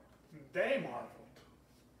it, they marveled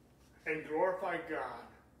and glorified God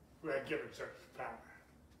who had given such power.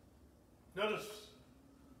 Notice,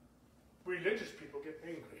 religious people get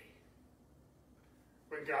angry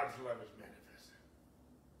when God's love is manifested.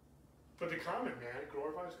 But the common man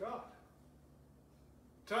glorifies God.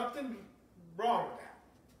 Something wrong with that.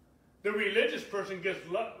 The religious person gets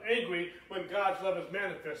angry when God's love is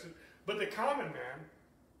manifested, but the common man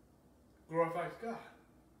glorifies God.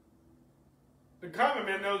 The common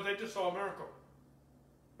man knows they just saw a miracle.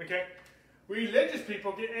 Okay? Religious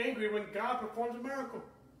people get angry when God performs a miracle.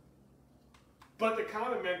 But the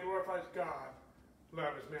common man glorifies God.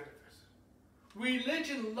 Love is manifested.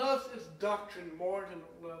 Religion loves its doctrine more than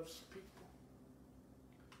it loves people.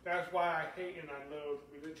 That's why I hate and I loathe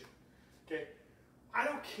religion. Okay? I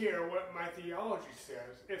don't care what my theology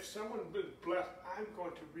says. If someone is blessed, I'm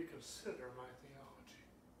going to reconsider my theology.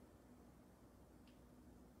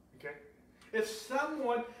 Okay? If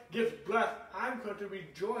someone gets blessed, I'm going to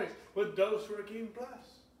rejoice with those who are getting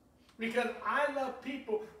blessed. Because I love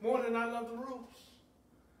people more than I love the rules.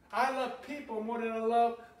 I love people more than I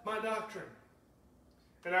love my doctrine.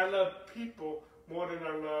 And I love people more than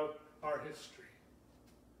I love our history.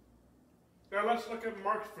 Now let's look at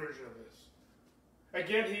Mark's version of this.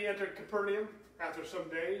 Again, he entered Capernaum after some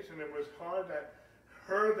days, and it was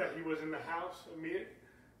heard that he was in the house,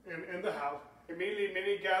 in the house. Immediately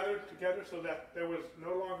many gathered together so that there was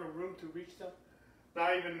no longer room to reach them.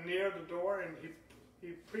 not even near the door, and he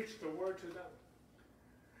preached the word to them.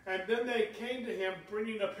 And then they came to him,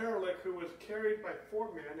 bringing a paralytic who was carried by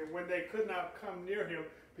 4 men, and when they could not come near him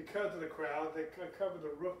because of the crowd, they covered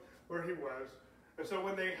the roof where he was. And so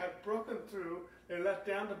when they had broken through, they let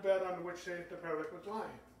down the bed on which the paralytic was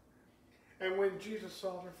lying. And when Jesus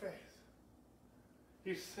saw their faith,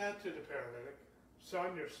 he said to the paralytic,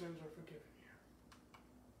 "Son, your sins are forgiven you."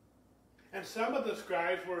 And some of the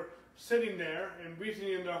scribes were sitting there and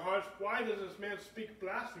reasoning in their hearts, "Why does this man speak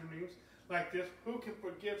blasphemies like this? Who can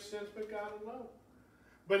forgive sins but God alone?"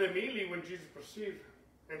 But immediately when Jesus perceived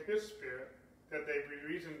in his spirit that they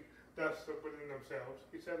reasoned thus within themselves,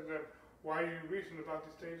 he said to them, "Why do you reason about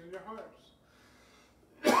these things in your hearts?"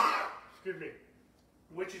 Excuse me.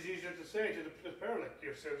 Which is easier to say to the paralytic,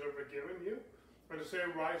 "Your sins are forgiven you," or to say,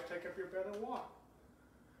 "Rise, take up your bed and walk"?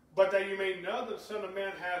 But that you may know that the Son of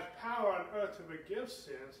Man has power on earth to forgive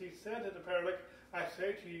sins, he said to the paralytic, "I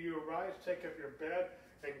say to you, arise, take up your bed,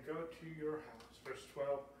 and go to your house." Verse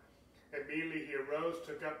 12. Immediately he arose,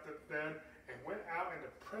 took up the bed, and went out in the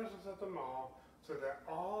presence of them all, so that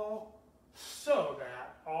all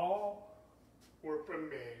were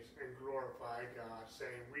amazed and glorified God,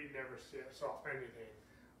 saying, "We never saw anything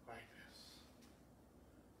like this."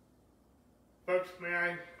 Folks, may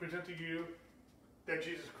I present to you that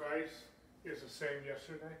Jesus Christ is the same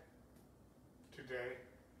yesterday, today,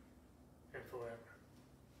 and forever.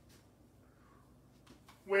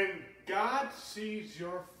 When God sees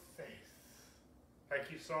your faith, like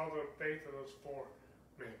he saw the faith of those 4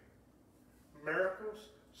 men, miracles,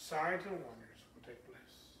 signs, and wonders will take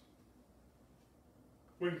place.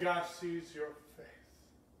 When God sees your faith,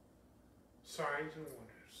 signs and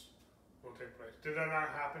wonders will take place. Did that not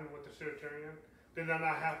happen with the Syrian? Did that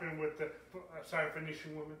not happen with the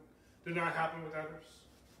Syrophoenician woman? Did not happen with others?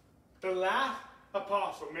 The last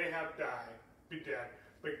apostle may have be dead,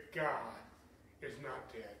 but God is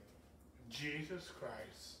not dead. Jesus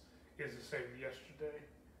Christ is the same yesterday,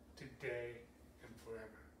 today, and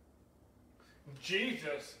forever.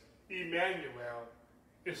 Jesus, Emmanuel,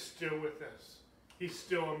 is still with us. He's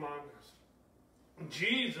still among us.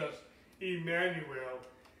 Jesus, Emmanuel,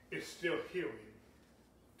 is still healing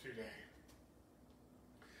today.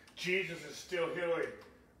 Jesus is still healing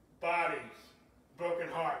bodies, broken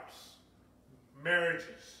hearts,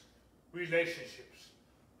 marriages, relationships,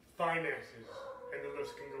 finances, and the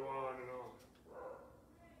list can go on and on.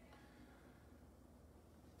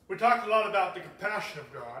 We talked a lot about the compassion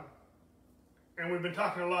of God, and we've been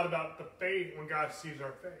talking a lot about the faith when God sees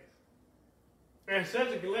our faith. And it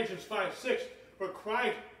says in Galatians 5:6, for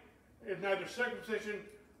Christ is neither circumcision,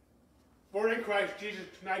 for in Christ Jesus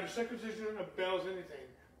neither circumcision avails anything,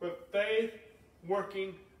 but faith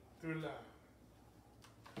working through love.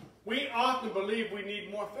 We often believe we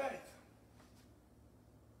need more faith.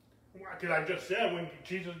 Because I just said, when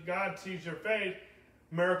God sees your faith,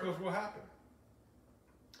 miracles will happen.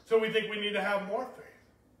 So we think we need to have more faith.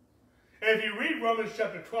 And if you read Romans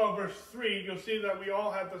chapter 12, verse 3, you'll see that we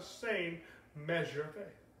all have the same measure of faith.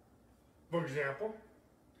 For example,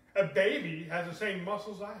 a baby has the same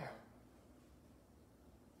muscles I have.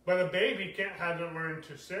 But a baby hasn't learned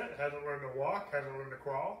to sit, hasn't learned to walk, hasn't learned to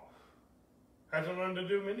crawl, hasn't learned to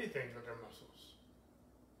do many things with their muscles.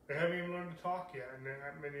 They haven't even learned to talk yet, and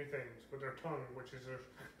many things with their tongue, which is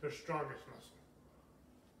their strongest muscle.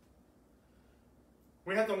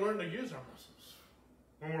 We have to learn to use our muscles.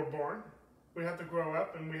 When we're born, we have to grow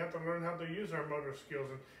up, and we have to learn how to use our motor skills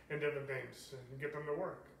and different things and get them to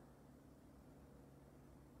work.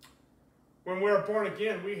 When we're born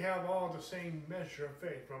again, we have all the same measure of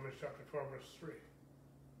faith, Romans chapter 12, verse 3.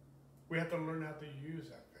 We have to learn how to use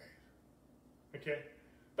that faith. Okay?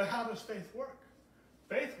 But how does faith work?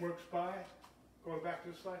 Faith works by, going back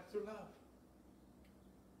to the slide, through love.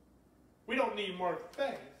 We don't need more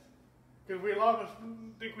faith, because a lot of us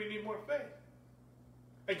think we need more faith.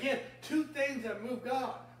 Again, two things that move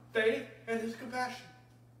God: faith and his compassion.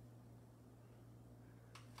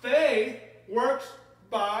 Faith works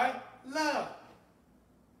by love.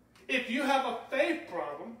 If you have a faith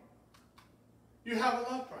problem, you have a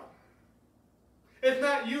love problem. It's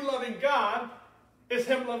not you loving God, it's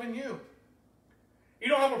him loving you. You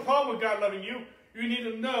don't have a problem with God loving you. You need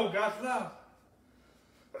to know God's love.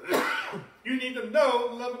 You need to know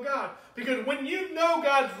the love of God. Because when you know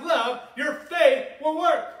God's love, your faith will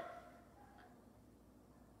work.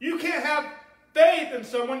 You can't have faith in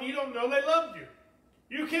someone you don't know they love you.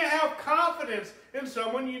 You can't have confidence in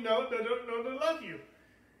someone you know that don't know they love you.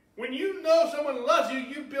 When you know someone loves you,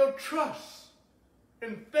 you build trust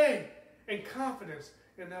and faith and confidence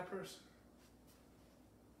in that person.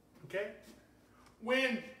 Okay?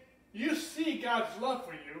 When you see God's love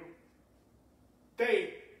for you,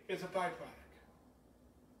 faith is a byproduct.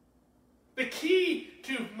 The key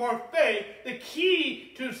to more faith, the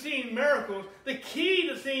key to seeing miracles, the key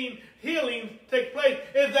to seeing healings take place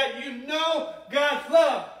is that you know God's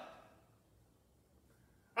love.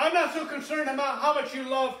 I'm not so concerned about how much you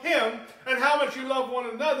love Him and how much you love one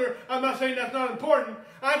another. I'm not saying that's not important.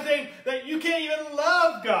 I'm saying that you can't even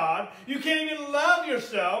love God. You can't even love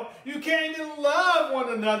yourself. You can't even love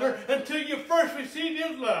one another until you first receive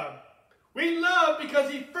His love. We love because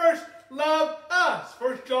He first loved us.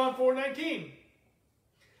 1 John 4:19.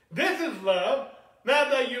 This is love, not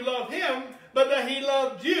that you love Him, but that He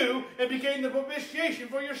loved you and became the propitiation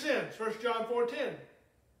for your sins. 1 John 4:10.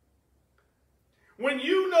 When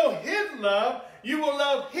you know His love, you will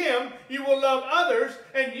love Him, you will love others,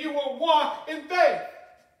 and you will walk in faith.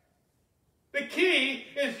 The key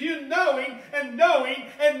is you knowing and knowing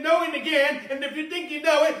and knowing again. And if you think you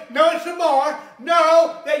know it some more.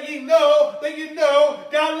 Know that you know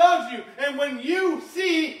God loves you. And when you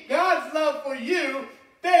see God's love for you,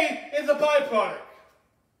 faith is a byproduct.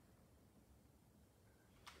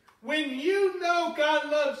 When you know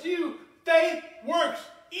God loves you, faith works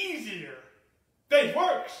easier. Faith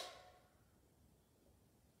works.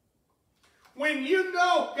 When you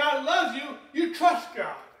know God loves you, you trust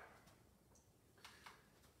God.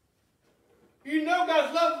 You know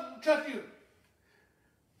God's love, trust you.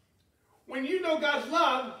 When you know God's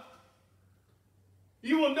love,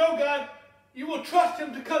 you will know God, you will trust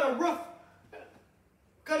Him to cut a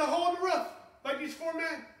hole in the roof, like these 4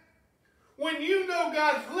 men. When you know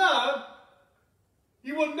God's love,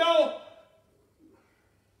 you will know,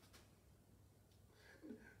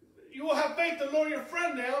 you will have faith to lower your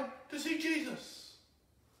friend down to see Jesus.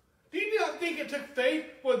 Do you not think it took faith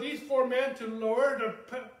for these 4 men to lower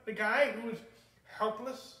the guy who was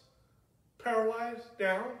helpless, paralyzed,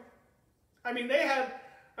 down? I mean,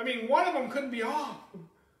 one of them couldn't be off.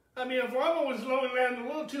 I mean, if one of them was lowering down a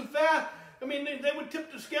little too fast, I mean, they would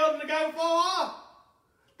tip the scales and the guy would fall off.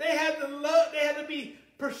 They had to be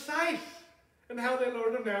precise in how they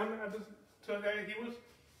lowered him down so that he was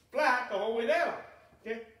flat the whole way down.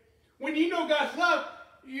 Okay? When you know God's love,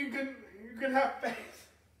 you can have faith.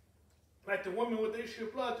 Like the woman with the issue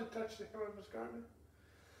of blood to touch the hem of His garment.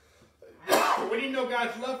 When you know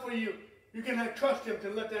God's love for you, you can trust Him to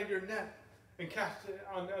let down your net and cast it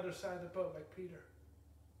on the other side of the boat like Peter.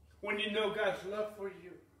 When you know God's love for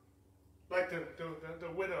you, like the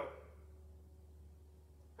widow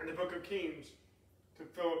in the book of Kings, to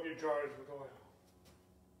fill up your jars with oil.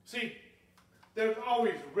 See, there's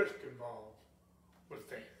always risk involved with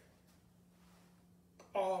faith.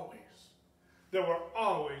 Always. There will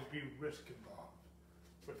always be risk involved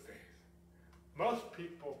with faith. Most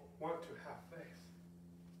people want to have faith.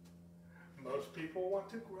 Most people want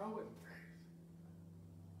to grow in faith.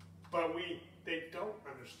 But they don't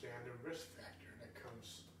understand the risk factor that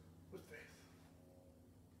comes with faith.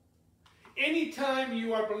 Anytime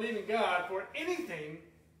you are believing God for anything,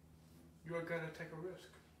 you are going to take a risk.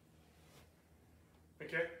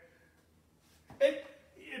 Okay?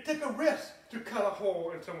 It took a risk to cut a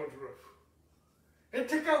hole in someone's roof. It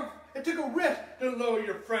took a risk to lower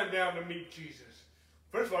your friend down to meet Jesus.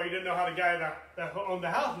 First of all, you didn't know how the guy that owned the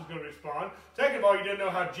house was going to respond. Second of all, you didn't know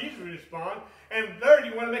how Jesus would respond. And third,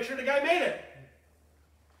 you want to make sure the guy made it.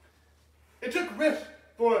 It took risk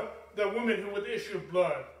for the woman who with the issue of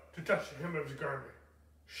blood to touch the hem of His garment.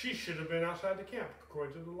 She should have been outside the camp,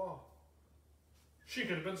 according to the law. She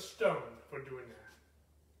could have been stoned for doing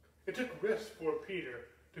that. It took risk for Peter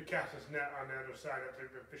to cast his net on the other side after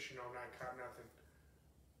he'd been fishing all night, caught nothing.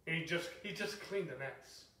 And he just cleaned the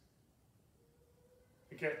nets.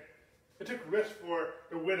 Okay? It took risk for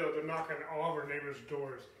the widow to knock on all of her neighbors'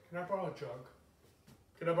 doors. Can I borrow a jug?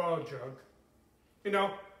 Can I borrow a jug? You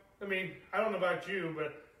know, I mean, I don't know about you,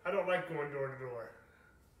 but I don't like going door to door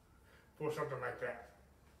for something like that.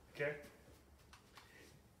 Okay?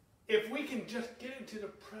 If we can just get into the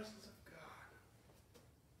presence of God,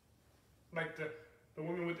 like the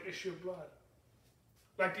woman with the issue of blood,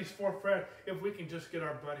 like these 4 friends, if we can just get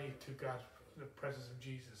our buddy to the presence of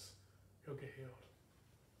Jesus, he'll get healed.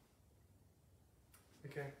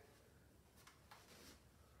 Okay?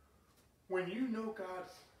 When you know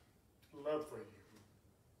God's love for you,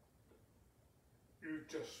 you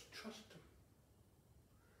just trust Him.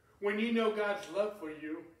 When you know God's love for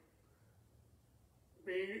you,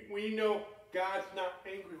 when you know God's not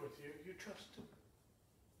angry with you, you trust Him.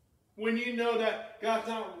 When you know that God's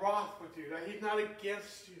not wroth with you, that He's not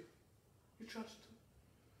against you, you trust Him.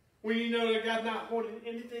 When you know that God's not holding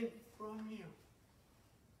anything from you,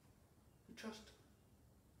 you trust Him.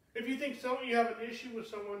 If you think you have an issue with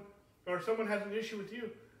someone, or someone has an issue with you,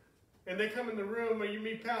 and they come in the room, or you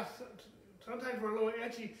meet past, sometimes we're a little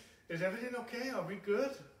edgy. Is everything okay? Are we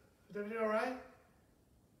good? Is everything all right?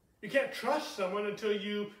 You can't trust someone until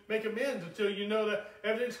you make amends, until you know that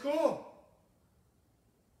everything's cool.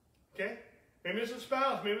 Okay? Maybe it's a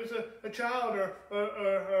spouse, maybe it's a child, or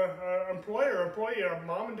employer, or employee, or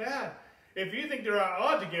mom and dad. If you think they're at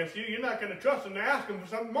odds against you, you're not going to trust them to ask them for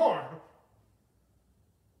something more.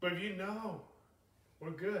 But if you know,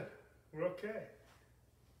 we're good, we're okay,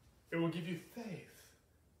 it will give you faith,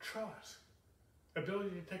 trust,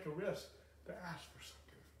 ability to take a risk to ask for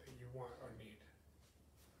something that you want or need.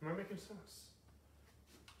 Am I making sense?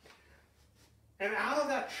 And out of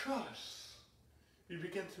that trust, you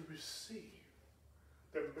begin to receive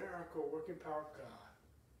the miracle working power of God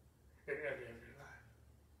in every area of your life.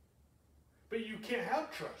 But you can't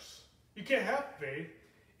have trust. You can't have faith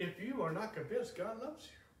if you are not convinced God loves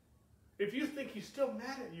you. If you think he's still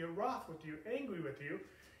mad at you, wroth with you, angry with you,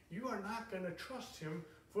 you are not going to trust him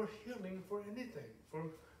for healing, for anything,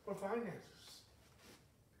 for finances.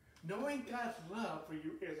 Knowing God's love for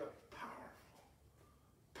you is a powerful,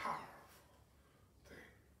 powerful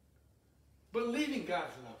thing. Believing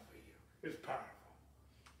God's love for you is powerful.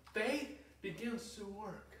 Faith begins to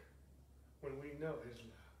work when we know his love.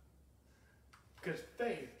 Because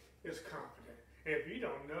faith is confident. And if you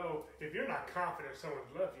don't know, if you're not confident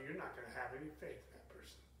someone loves you, you're not going to have any faith in that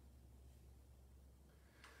person.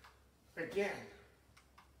 Again,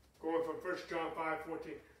 going from 1 John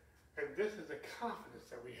 5:14, and this is the confidence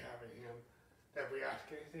that we have in him, that we ask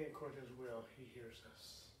anything according to his will, he hears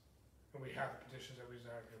us. And we have the petitions that we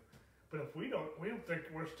desire him. But if we don't think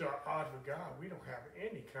we're still at odds with God, we don't have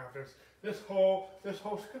any confidence. This whole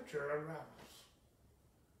scripture unravels.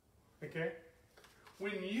 Okay?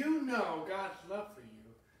 When you know God's love for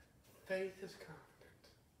you, faith is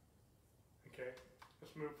confident. Okay?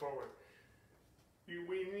 Let's move forward.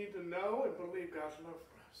 We need to know and believe God's love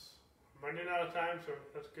for us. I'm running out of time, so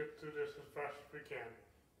let's get through this as fast as we can.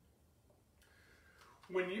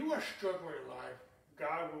 When you are struggling in life,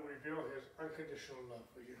 God will reveal his unconditional love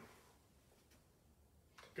for you.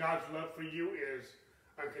 God's love for you is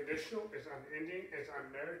unconditional, it's unending, it's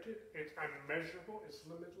unmerited, it's unmeasurable, it's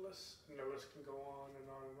limitless, and the list can go on and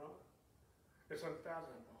on and on. It's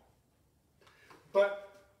unfathomable. But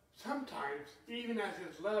sometimes, even as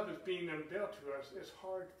his love is being unveiled to us, it's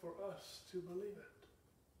hard for us to believe it.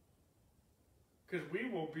 Because we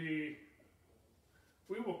will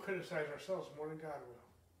criticize ourselves more than God will.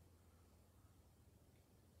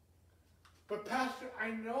 But Pastor,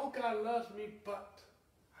 I know God loves me, but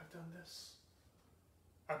I've done this.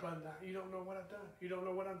 I've done that. You don't know what I've done. You don't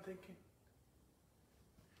know what I'm thinking.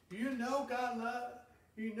 You know God loves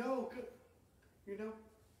you. You know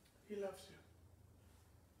he loves you.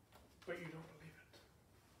 But you don't believe it.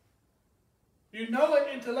 You know it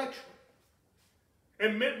intellectually.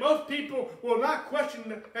 And most people will not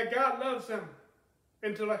question that God loves them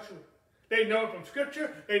intellectually. They know it from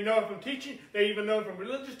Scripture. They know it from teaching. They even know it from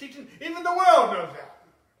religious teaching. Even the world knows that.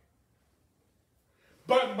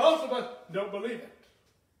 But most of us don't believe it.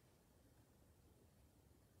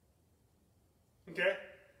 Okay?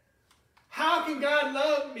 How can God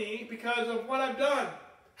love me because of what I've done?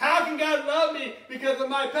 How can God love me because of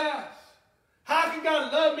my past? How can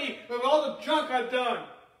God love me with all the junk I've done?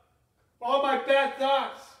 All my bad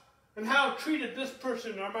thoughts, and how I've treated this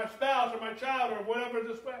person, or my spouse, or my child, or whatever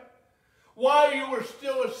this way. While you were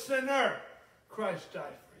still a sinner, Christ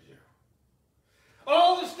died for you.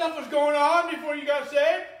 All this stuff was going on before you got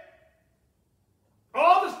saved.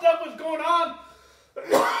 All this stuff was going on,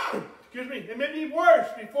 excuse me, and maybe worse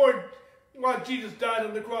before Jesus died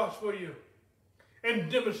on the cross for you and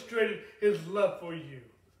demonstrated his love for you.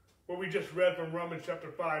 What we just read from Romans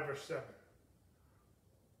chapter 5, verse 7.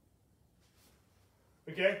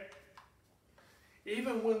 Okay?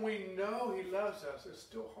 Even when we know he loves us, it's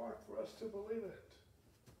still hard for us to believe it.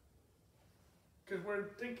 Because we're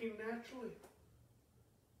thinking naturally.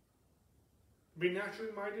 Be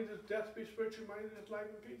naturally minded as death, be spiritually minded as life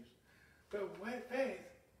and peace. But faith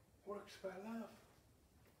works by love.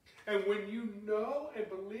 And when you know and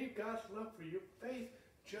believe God's love for you, faith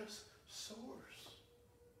just soars.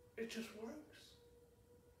 It just works.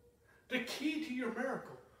 The key to your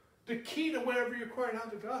miracle, the key to whatever you're crying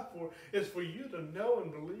out to God for, is for you to know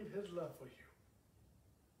and believe his love for you.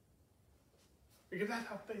 Because that's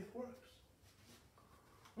how faith works.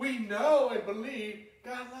 We know and believe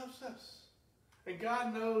God loves us. And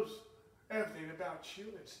God knows everything about you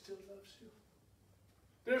and still loves you.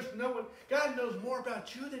 There's no one, God knows more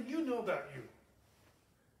about you than you know about you.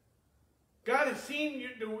 God has seen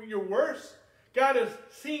your worst. God has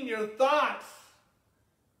seen your thoughts.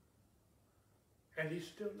 And he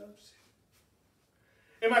still loves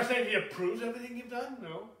you. Am I saying he approves everything you've done?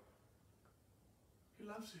 No. He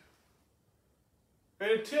loves you.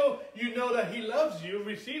 And until you know that he loves you,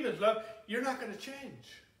 receive his love, you're not going to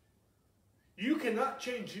change. You cannot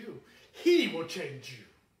change you. He will change you.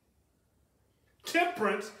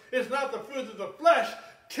 Temperance is not the fruit of the flesh.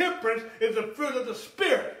 Temperance is the fruit of the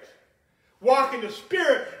Spirit. Walk in the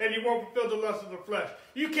Spirit and you won't fulfill the lust of the flesh.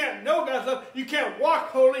 You can't know God's love. You can't walk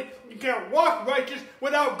holy. You can't walk righteous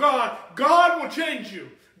without God. God will change you.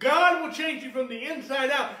 God will change you from the inside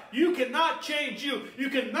out. You cannot change you. You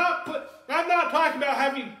cannot put... I'm not talking about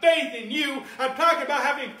having faith in you. I'm talking about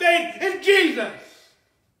having faith in Jesus.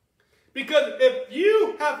 Because if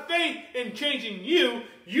you have faith in changing you,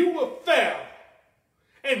 you will fail.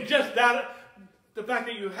 And just that, the fact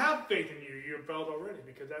that you have faith in you, you've failed already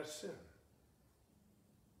because that's sin.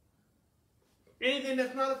 Anything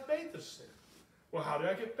that's not of faith is sin. Well, how do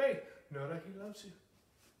I get faith? Know that he loves you.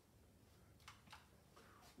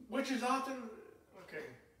 Which is often, okay,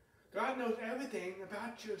 God knows everything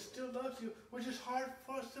about you and still loves you, which is hard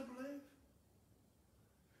for us to believe.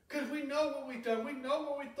 Because we know what we've done. We know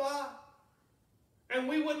what we thought. And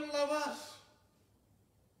we wouldn't love us.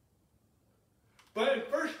 But in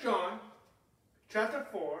 1 John chapter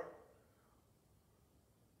 4,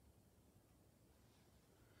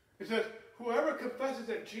 it says, whoever confesses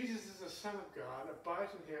that Jesus is the Son of God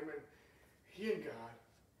abides in him and he in God.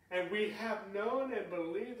 And we have known and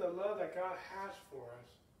believed the love that God has for us.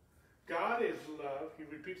 God is love. He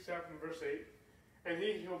repeats that from verse 8. And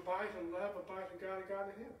he who abides in love abides in God and God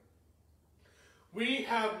in him. We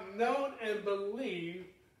have known and believed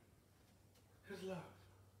his love.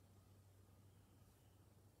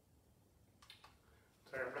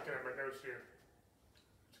 Sorry, I'm looking at my notes here.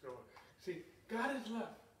 Let's go. See, God is love.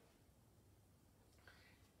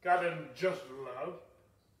 God isn't just love.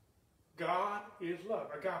 God is love.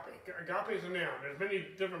 Agape. Agape is a noun. There's many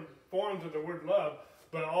different forms of the word love,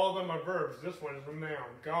 but all of them are verbs. This one is a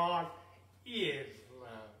noun. God is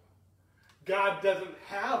love. God doesn't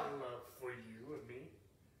have love for you and me.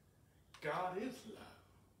 God is love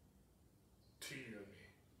to you and me.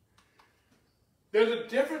 There's a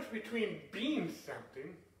difference between being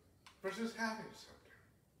something versus having something.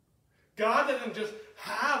 God doesn't just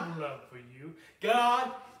have love for you.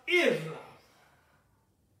 God is love.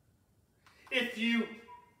 If you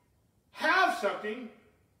have something,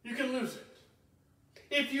 you can lose it.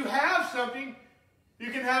 If you have something,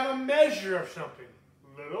 you can have a measure of something,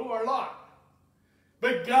 little or a lot.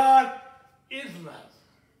 But God is love.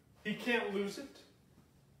 He can't lose it.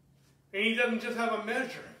 And he doesn't just have a measure of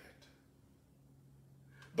it.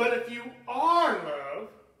 But if you are love,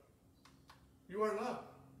 you are love.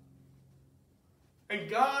 And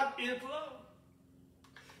God is love.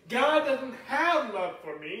 God doesn't have love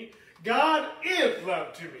for me. God is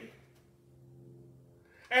love to me.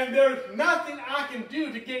 And there's nothing I can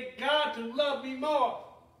do to get God to love me more.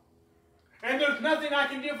 And there's nothing I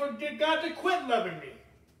can do to get God to quit loving me.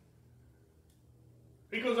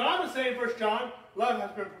 Because I would say in 1 John, love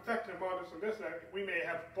has been perfected among us in this, that we may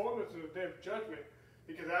have boldness in the day of judgment.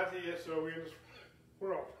 Because as he is, so we in this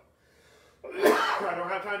world. I don't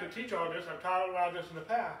have time to teach all this. I've taught a lot of this in the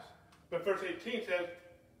past. But verse 18 says,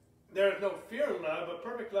 there is no fear in love, but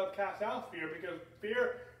perfect love casts out fear, because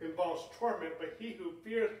fear involves torment, but he who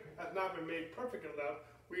fears has not been made perfect in love.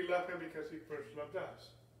 We love him because he first loved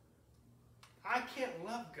us. I can't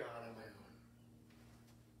love God on my own.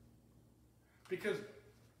 Because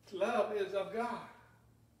love is of God.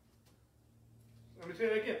 Let me say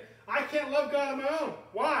that again. I can't love God on my own.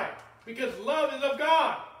 Why? Because love is of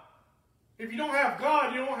God. If you don't have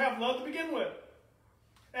God, you don't have love to begin with.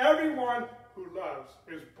 Everyone who loves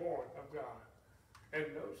is born of God and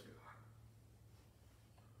knows God.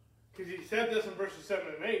 Because he said this in verses 7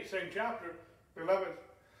 and 8, same chapter, beloved,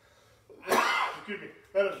 excuse me,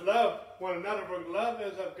 let us love one another, for love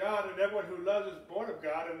is of God, and everyone who loves is born of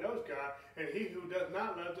God and knows God, and he who does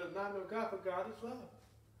not love does not know God, for God is love.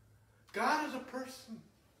 God is a person.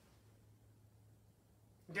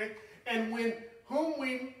 Okay? And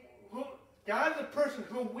God is a person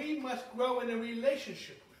whom we must grow in a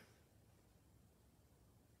relationship with.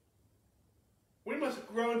 We must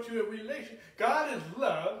grow into a relationship. God is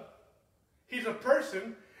love. He's a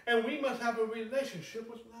person, and we must have a relationship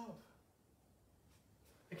with love.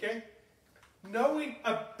 Okay? Knowing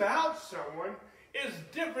about someone is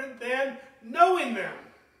different than knowing them.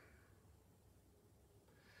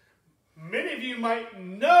 Many of you might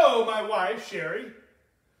know my wife, Sherry,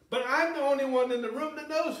 but I'm the only one in the room that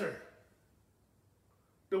knows her.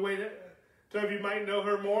 The way that some of you might know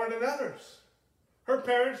her more than others. Her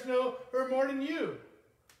parents know her more than you.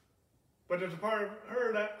 But there's a part of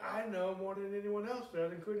her that I know more than anyone else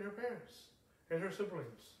does, including her parents and her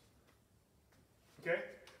siblings. Okay?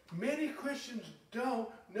 Many Christians don't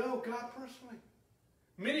know God personally.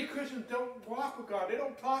 Many Christians don't walk with God. They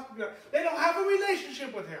don't talk with God. They don't have a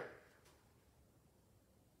relationship with Him.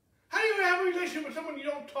 How do you have a relationship with someone you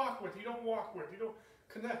don't talk with, you don't walk with, you don't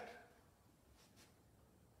connect?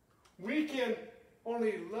 We can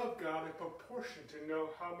only love God in proportion to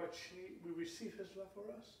know how much we receive His love for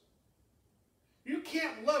us. You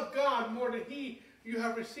can't love God more than you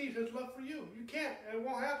have received His love for you. You can't. It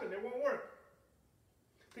won't happen. It won't work.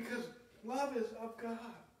 Because love is of God.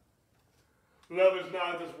 Love is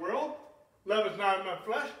not of this world. Love is not of my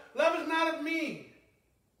flesh. Love is not of me.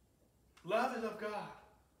 Love is of God.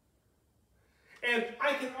 And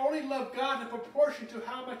I can only love God in proportion to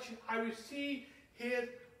how much I receive His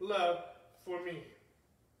love for me.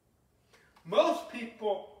 Most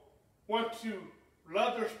people want to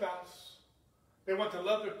love their spouse. They want to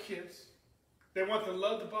love their kids. They want to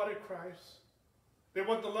love the body of Christ. They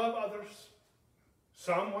want to love others.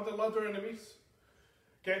 Some want to love their enemies.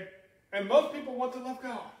 Okay? And most people want to love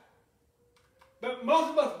God. But most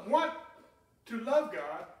of us want to love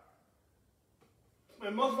God,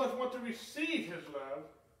 and most of us want to receive His love.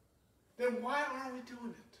 Then why aren't we doing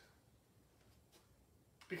it?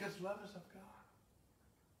 Because love is of God.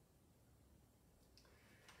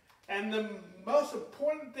 And the most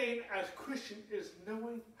important thing as Christian is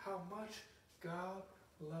knowing how much God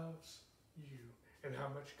loves you and how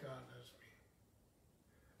much God loves me.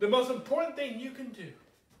 The most important thing you can do,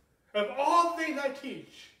 of all things I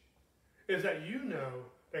teach, is that you know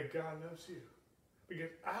that God loves you.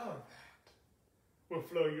 Because out of that will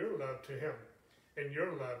flow your love to Him and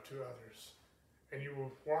your love to others. And you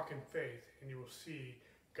will walk in faith and you will see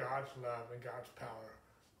God's love and God's power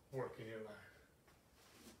work in your life.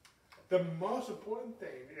 The most important thing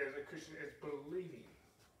as a Christian is believing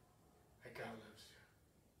that God loves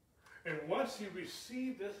you. And once you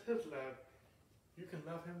receive His love, you can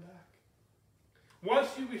love Him back. Once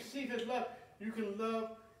you receive His love, you can love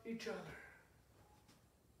each other.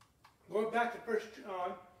 Going back to 1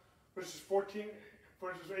 John, verses 18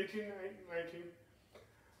 and 19.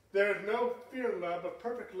 There is no fear in love, but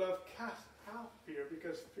perfect love casts out fear,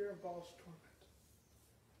 because fear involves torment.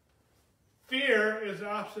 Fear is the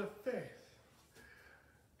opposite of faith.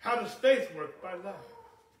 How does faith work? By love.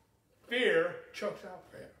 Fear chokes out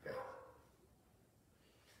faith.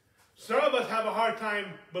 Some of us have a hard time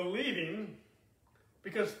believing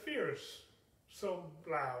because fear is so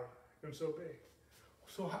loud and so big.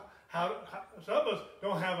 So some of us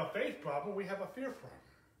don't have a faith problem, we have a fear problem.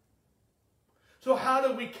 So how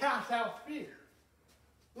do we cast out fear?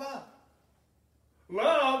 Love.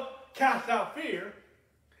 Love casts out fear,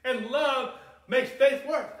 and love makes faith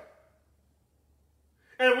work.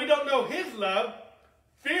 And if we don't know His love,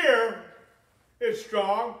 fear is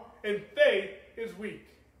strong and faith is weak.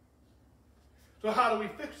 So how do we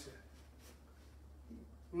fix it?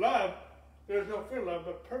 Love, there's no fear in love,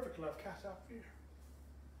 but perfect love casts out fear.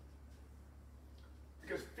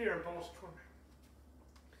 Because fear involves torment.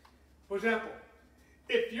 For example,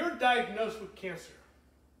 if you're diagnosed with cancer,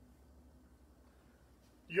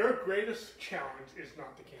 your greatest challenge is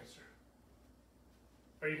not the cancer.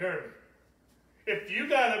 Are you hearing me? If you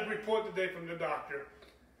got a report today from the doctor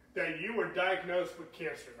that you were diagnosed with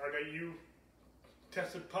cancer or that you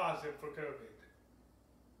tested positive for COVID,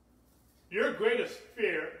 your greatest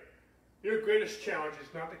fear, your greatest challenge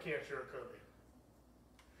is not the cancer or COVID.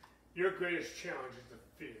 Your greatest challenge is the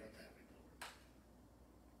fear of that report.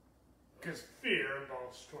 Because fear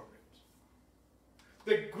involves torment.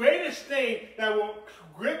 The greatest thing that will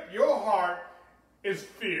grip your heart is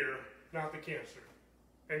fear, not the cancer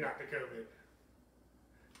and not the COVID.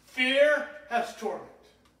 Fear has torment.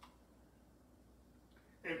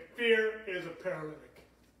 And fear is a paralytic.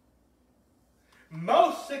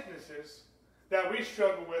 Most sicknesses that we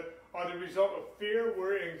struggle with are the result of fear,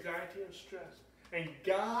 worry, anxiety, and stress. And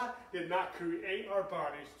God did not create our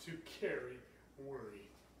bodies to carry worry.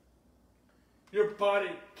 Your body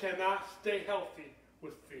cannot stay healthy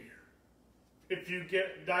with fear. If you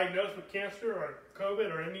get diagnosed with cancer or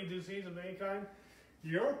COVID or any disease of any kind,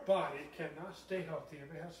 your body cannot stay healthy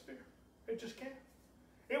if it has fear. It just can't.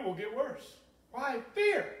 It will get worse. Why?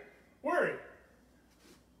 Fear. Worry.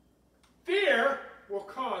 Fear will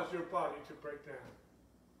cause your body to break down.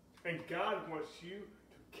 And God wants you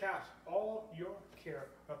to cast all your care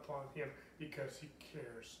upon Him because He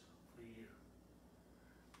cares for you.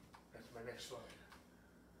 That's my next slide.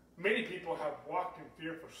 Many people have walked in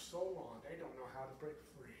fear for so long, they don't know how to break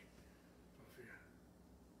free from fear.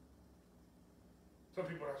 Some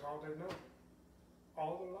people, that's all they've known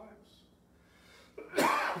all their lives.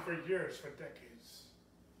 for years, for decades,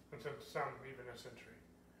 until some even a century.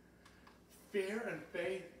 Fear and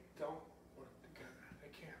faith don't work together. They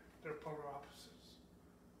can't. They're polar opposites.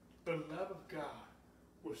 The love of God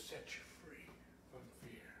will set you free from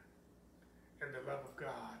fear. And the love of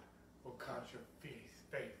God will cause your faith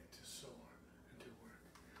to soar and to work.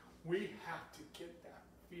 We have to get that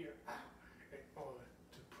fear out in order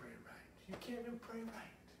to pray right. You can't even pray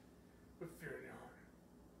right with fear in your heart.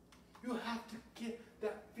 You have to get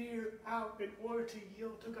that fear out in order to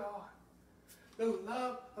yield to God. The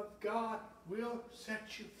love of God will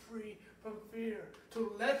set you free from fear.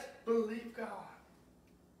 So let's believe God.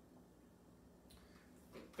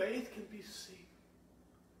 Faith can be seen.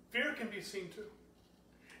 Fear can be seen too.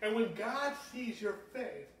 And when God sees your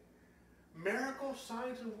faith, miracles,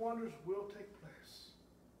 signs, and wonders will take place.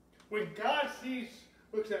 When God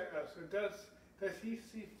looks at us, does he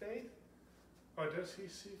see faith or does he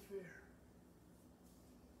see fear?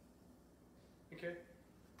 Okay?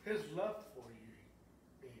 His love for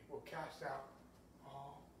you will cast out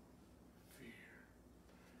all fear.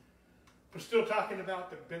 We're still talking about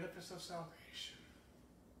the benefits of salvation.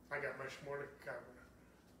 I got much more to cover.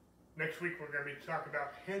 Next week we're going to be talking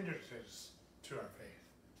about hindrances to our faith.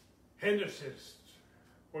 Hindrances.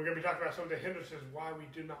 We're going to be talking about some of the hindrances why we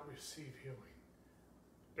do not receive healing.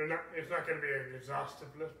 It's not going to be an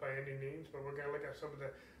exhaustive list by any means, but we're going to look at some of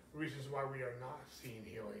the reasons why we are not seeing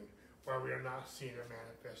healing, why we are not seeing it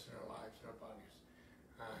manifest in our lives and our bodies.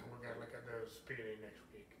 We're going to look at those beginning next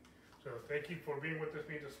week. So thank you for being with us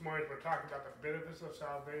this morning. We're talking about the benefits of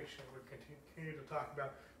salvation. We continue to talk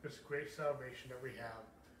about this great salvation that we have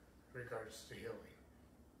in regards to healing.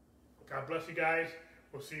 God bless you guys.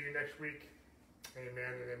 We'll see you next week.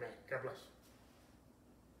 Amen and amen. God bless.